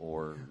do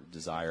or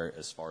desire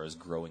as far as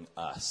growing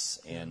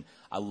us. And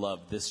I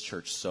love this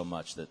church so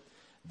much that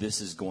this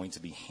is going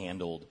to be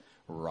handled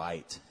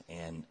right,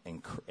 and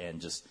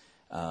just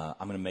I'm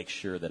going to make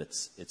sure that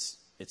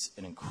it's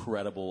an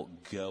incredible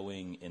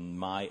going in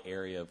my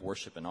area of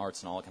worship and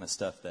arts and all that kind of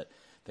stuff, that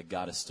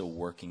God is still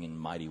working in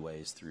mighty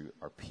ways through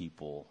our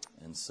people.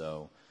 And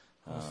so,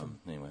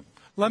 anyway.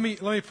 Let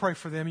me pray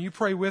for them. You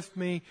pray with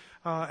me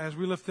as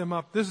we lift them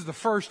up. This is the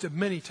first of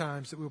many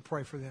times that we'll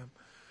pray for them.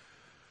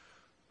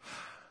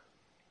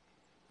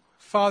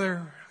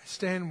 Father, I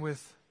stand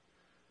with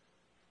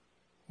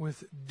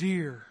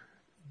dear,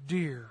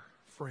 dear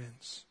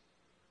friends,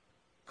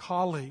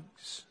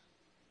 colleagues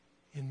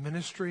in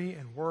ministry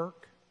and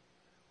work.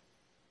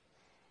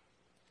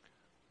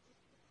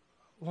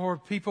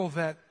 Lord, people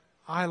that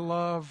I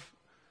love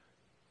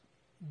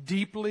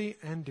deeply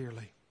and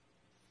dearly.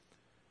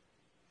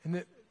 And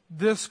that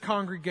this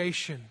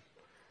congregation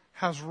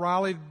has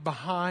rallied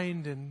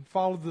behind and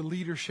followed the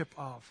leadership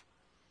of.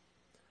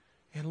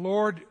 And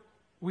Lord,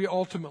 we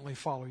ultimately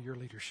follow your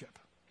leadership.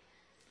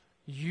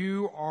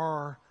 You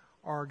are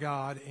our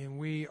God, and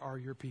we are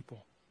your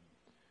people.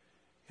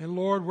 And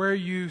Lord, where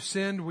you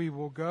send, we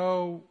will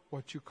go.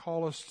 What you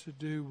call us to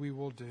do, we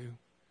will do.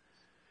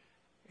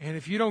 And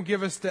if you don't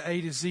give us the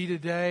A to Z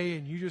today,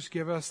 and you just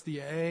give us the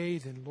A,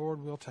 then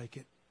Lord, we'll take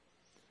it.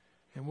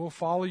 And we'll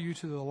follow you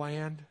to the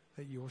land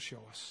that you will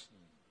show us.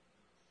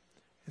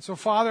 And so,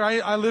 Father,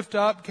 I lift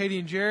up Katie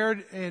and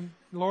Jared, and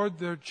Lord,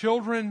 their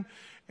children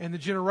and the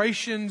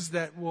generations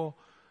that will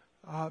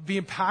be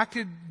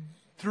impacted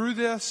through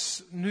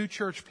this new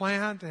church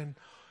plant, and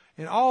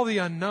all the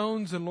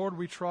unknowns. And Lord,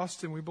 we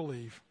trust and we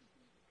believe.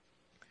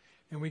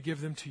 And we give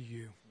them to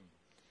you.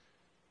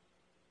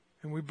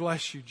 And we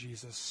bless you,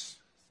 Jesus,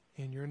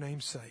 in your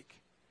name's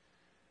sake.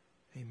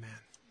 Amen.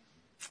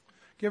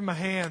 Give them a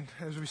hand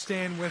as we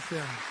stand with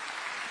them.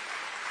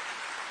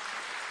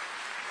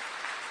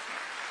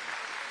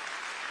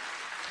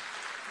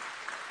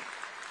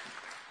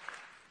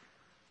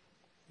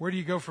 Where do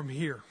you go from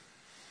here?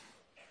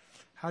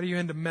 How do you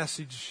end a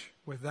message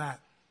with that?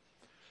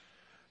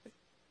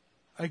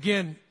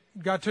 Again,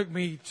 God took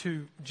me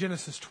to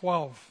Genesis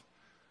 12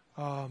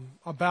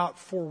 about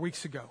 4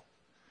 weeks ago.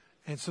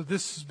 And so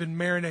this has been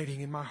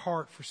marinating in my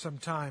heart for some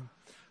time.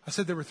 I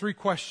said there were 3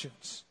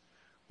 questions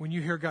when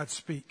you hear God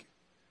speak.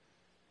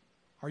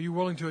 Are you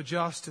willing to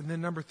adjust? And then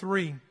number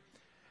 3,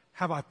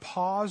 have I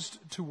paused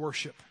to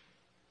worship?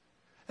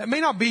 That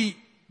may not be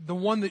the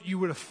one that you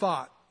would have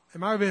thought. It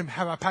might have been,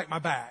 have I packed my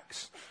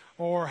bags?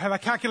 Or have I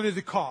calculated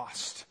the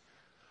cost?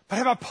 But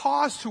have I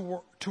paused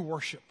to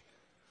worship?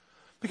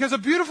 Because a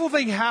beautiful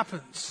thing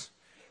happens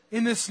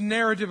in this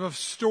narrative of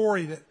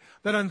story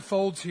that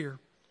unfolds here.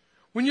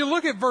 When you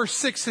look at verse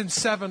 6 and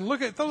 7,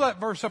 throw that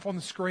verse up on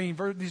the screen,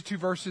 these 2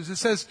 verses. It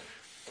says,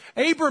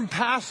 Abram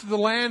passed through the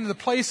land, the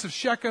place of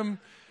Shechem,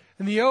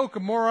 and the oak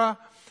of Moreh.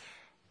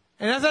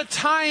 And at that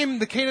time,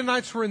 the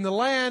Canaanites were in the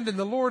land, and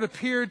the Lord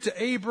appeared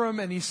to Abram,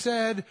 and he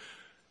said,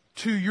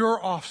 to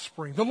your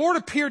offspring. The Lord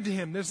appeared to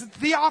him. There's a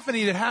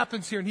theophany that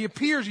happens here, and he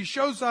appears, he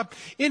shows up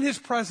in his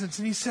presence,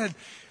 and he said,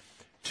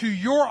 to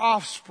your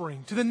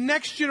offspring, to the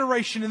next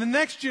generation, and the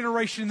next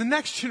generation, and the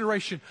next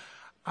generation,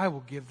 I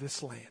will give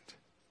this land.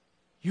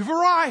 You've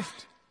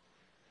arrived.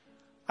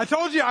 I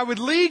told you I would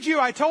lead you.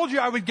 I told you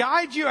I would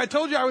guide you. I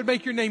told you I would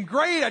make your name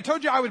great. I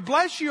told you I would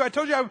bless you. I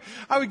told you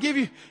I would give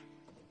you.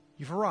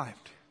 You've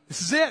arrived.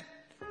 This is it.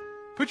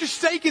 Put your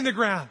stake in the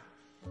ground.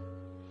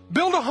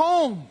 Build a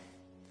home.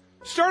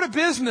 Start a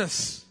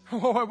business.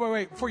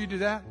 Wait. Before you do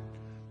that,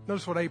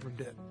 notice what Abram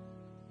did.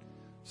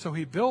 So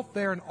he built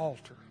there an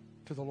altar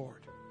to the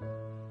Lord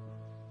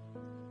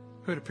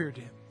who had appeared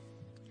to him.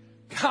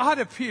 God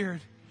appeared.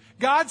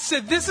 God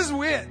said, this is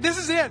it. This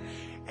is it.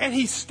 And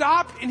he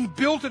stopped and he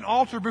built an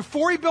altar.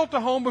 Before he built a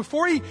home,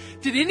 before he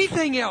did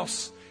anything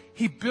else,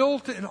 he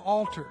built an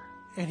altar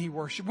and he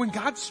worshiped. When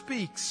God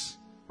speaks,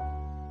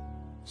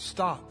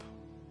 stop.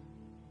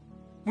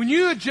 When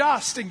you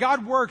adjust and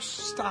God works,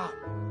 stop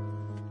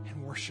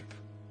and worship.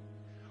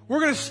 We're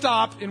going to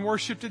stop in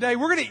worship today.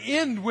 We're going to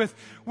end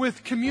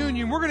with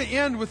communion. We're going to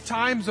end with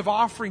times of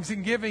offerings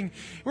and giving.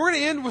 We're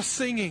going to end with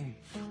singing.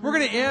 We're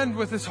going to end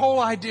with this whole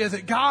idea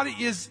that God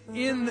is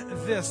in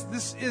this.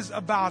 This is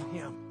about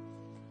Him.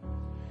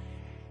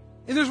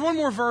 And there's one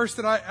more verse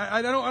that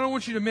I don't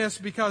want you to miss,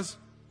 because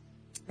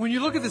when you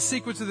look at the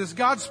sequence of this,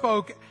 God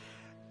spoke,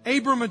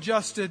 Abram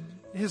adjusted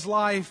his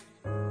life,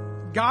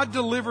 God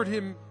delivered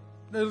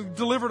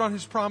on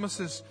His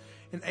promises,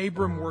 and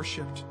Abram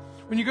worshipped.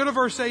 When you go to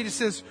verse 8, it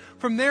says,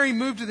 from there he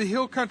moved to the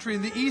hill country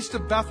in the east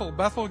of Bethel.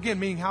 Bethel again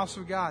meaning house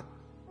of God.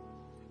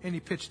 And he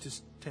pitched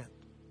his tent.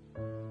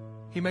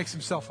 He makes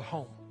himself a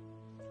home.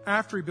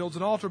 After he builds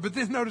an altar. But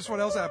then notice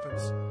what else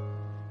happens.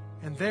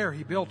 And there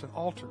he built an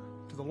altar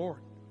to the Lord.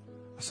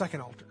 A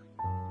second altar.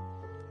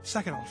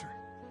 Second altar.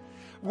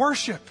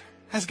 Worship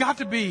has got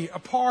to be a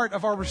part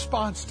of our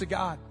response to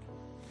God.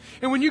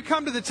 And when you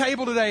come to the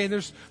table today, and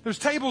there's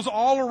tables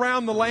all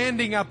around the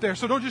landing up there,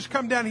 so don't just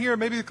come down here.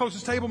 Maybe the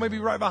closest table may be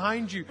right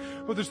behind you.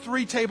 But there's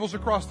 3 tables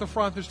across the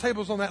front. There's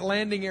tables on that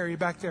landing area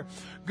back there.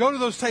 Go to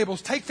those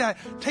tables. Take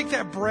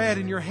that bread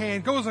in your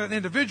hand. Go as an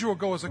individual,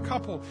 go as a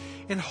couple,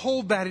 and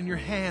hold that in your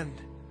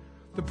hand.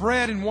 The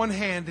bread in one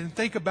hand, and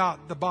think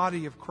about the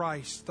body of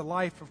Christ, the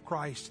life of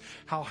Christ,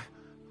 how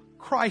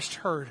Christ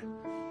heard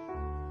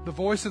the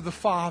voice of the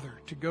Father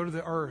to go to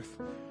the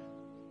earth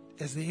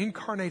as the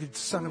incarnated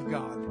Son of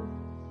God,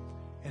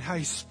 and how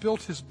He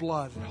spilt His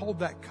blood, and hold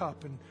that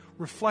cup and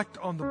reflect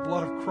on the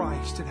blood of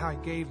Christ and how He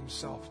gave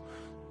Himself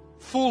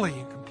fully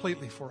and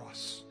completely for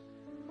us.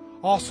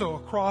 Also,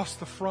 across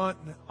the front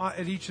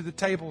at each of the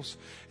tables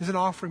is an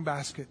offering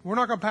basket. We're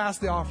not going to pass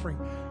the offering.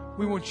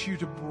 We want you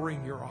to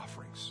bring your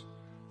offerings.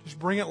 Just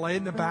bring it, lay it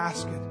in the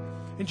basket,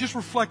 and just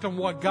reflect on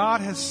what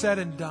God has said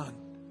and done.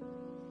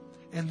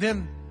 And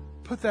then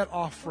put that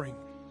offering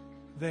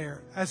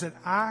there as an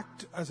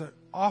act, as an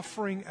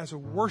offering, as a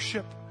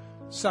worship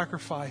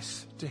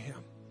sacrifice to Him.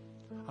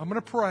 I'm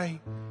going to pray,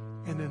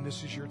 and then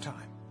this is your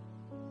time.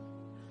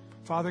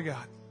 Father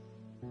God,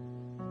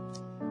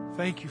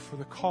 thank you for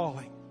the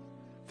calling.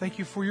 Thank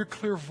you for your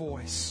clear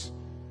voice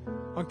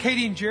on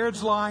Katie and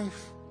Jared's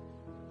life,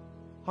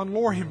 on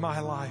Lori and my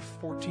life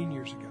 14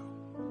 years ago.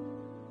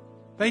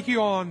 Thank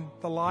you on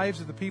the lives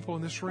of the people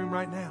in this room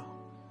right now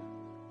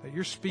that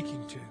you're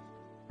speaking to,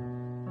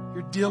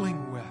 you're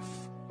dealing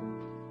with,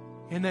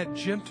 in that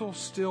gentle,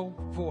 still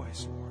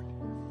voice, Lord.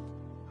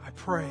 I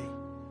pray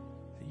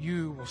that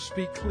you will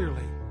speak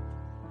clearly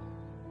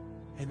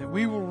and that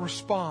we will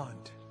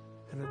respond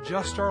and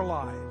adjust our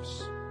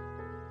lives,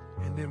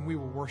 and then we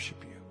will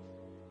worship you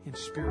in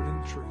spirit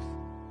and in truth.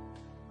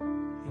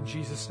 In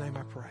Jesus' name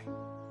I pray.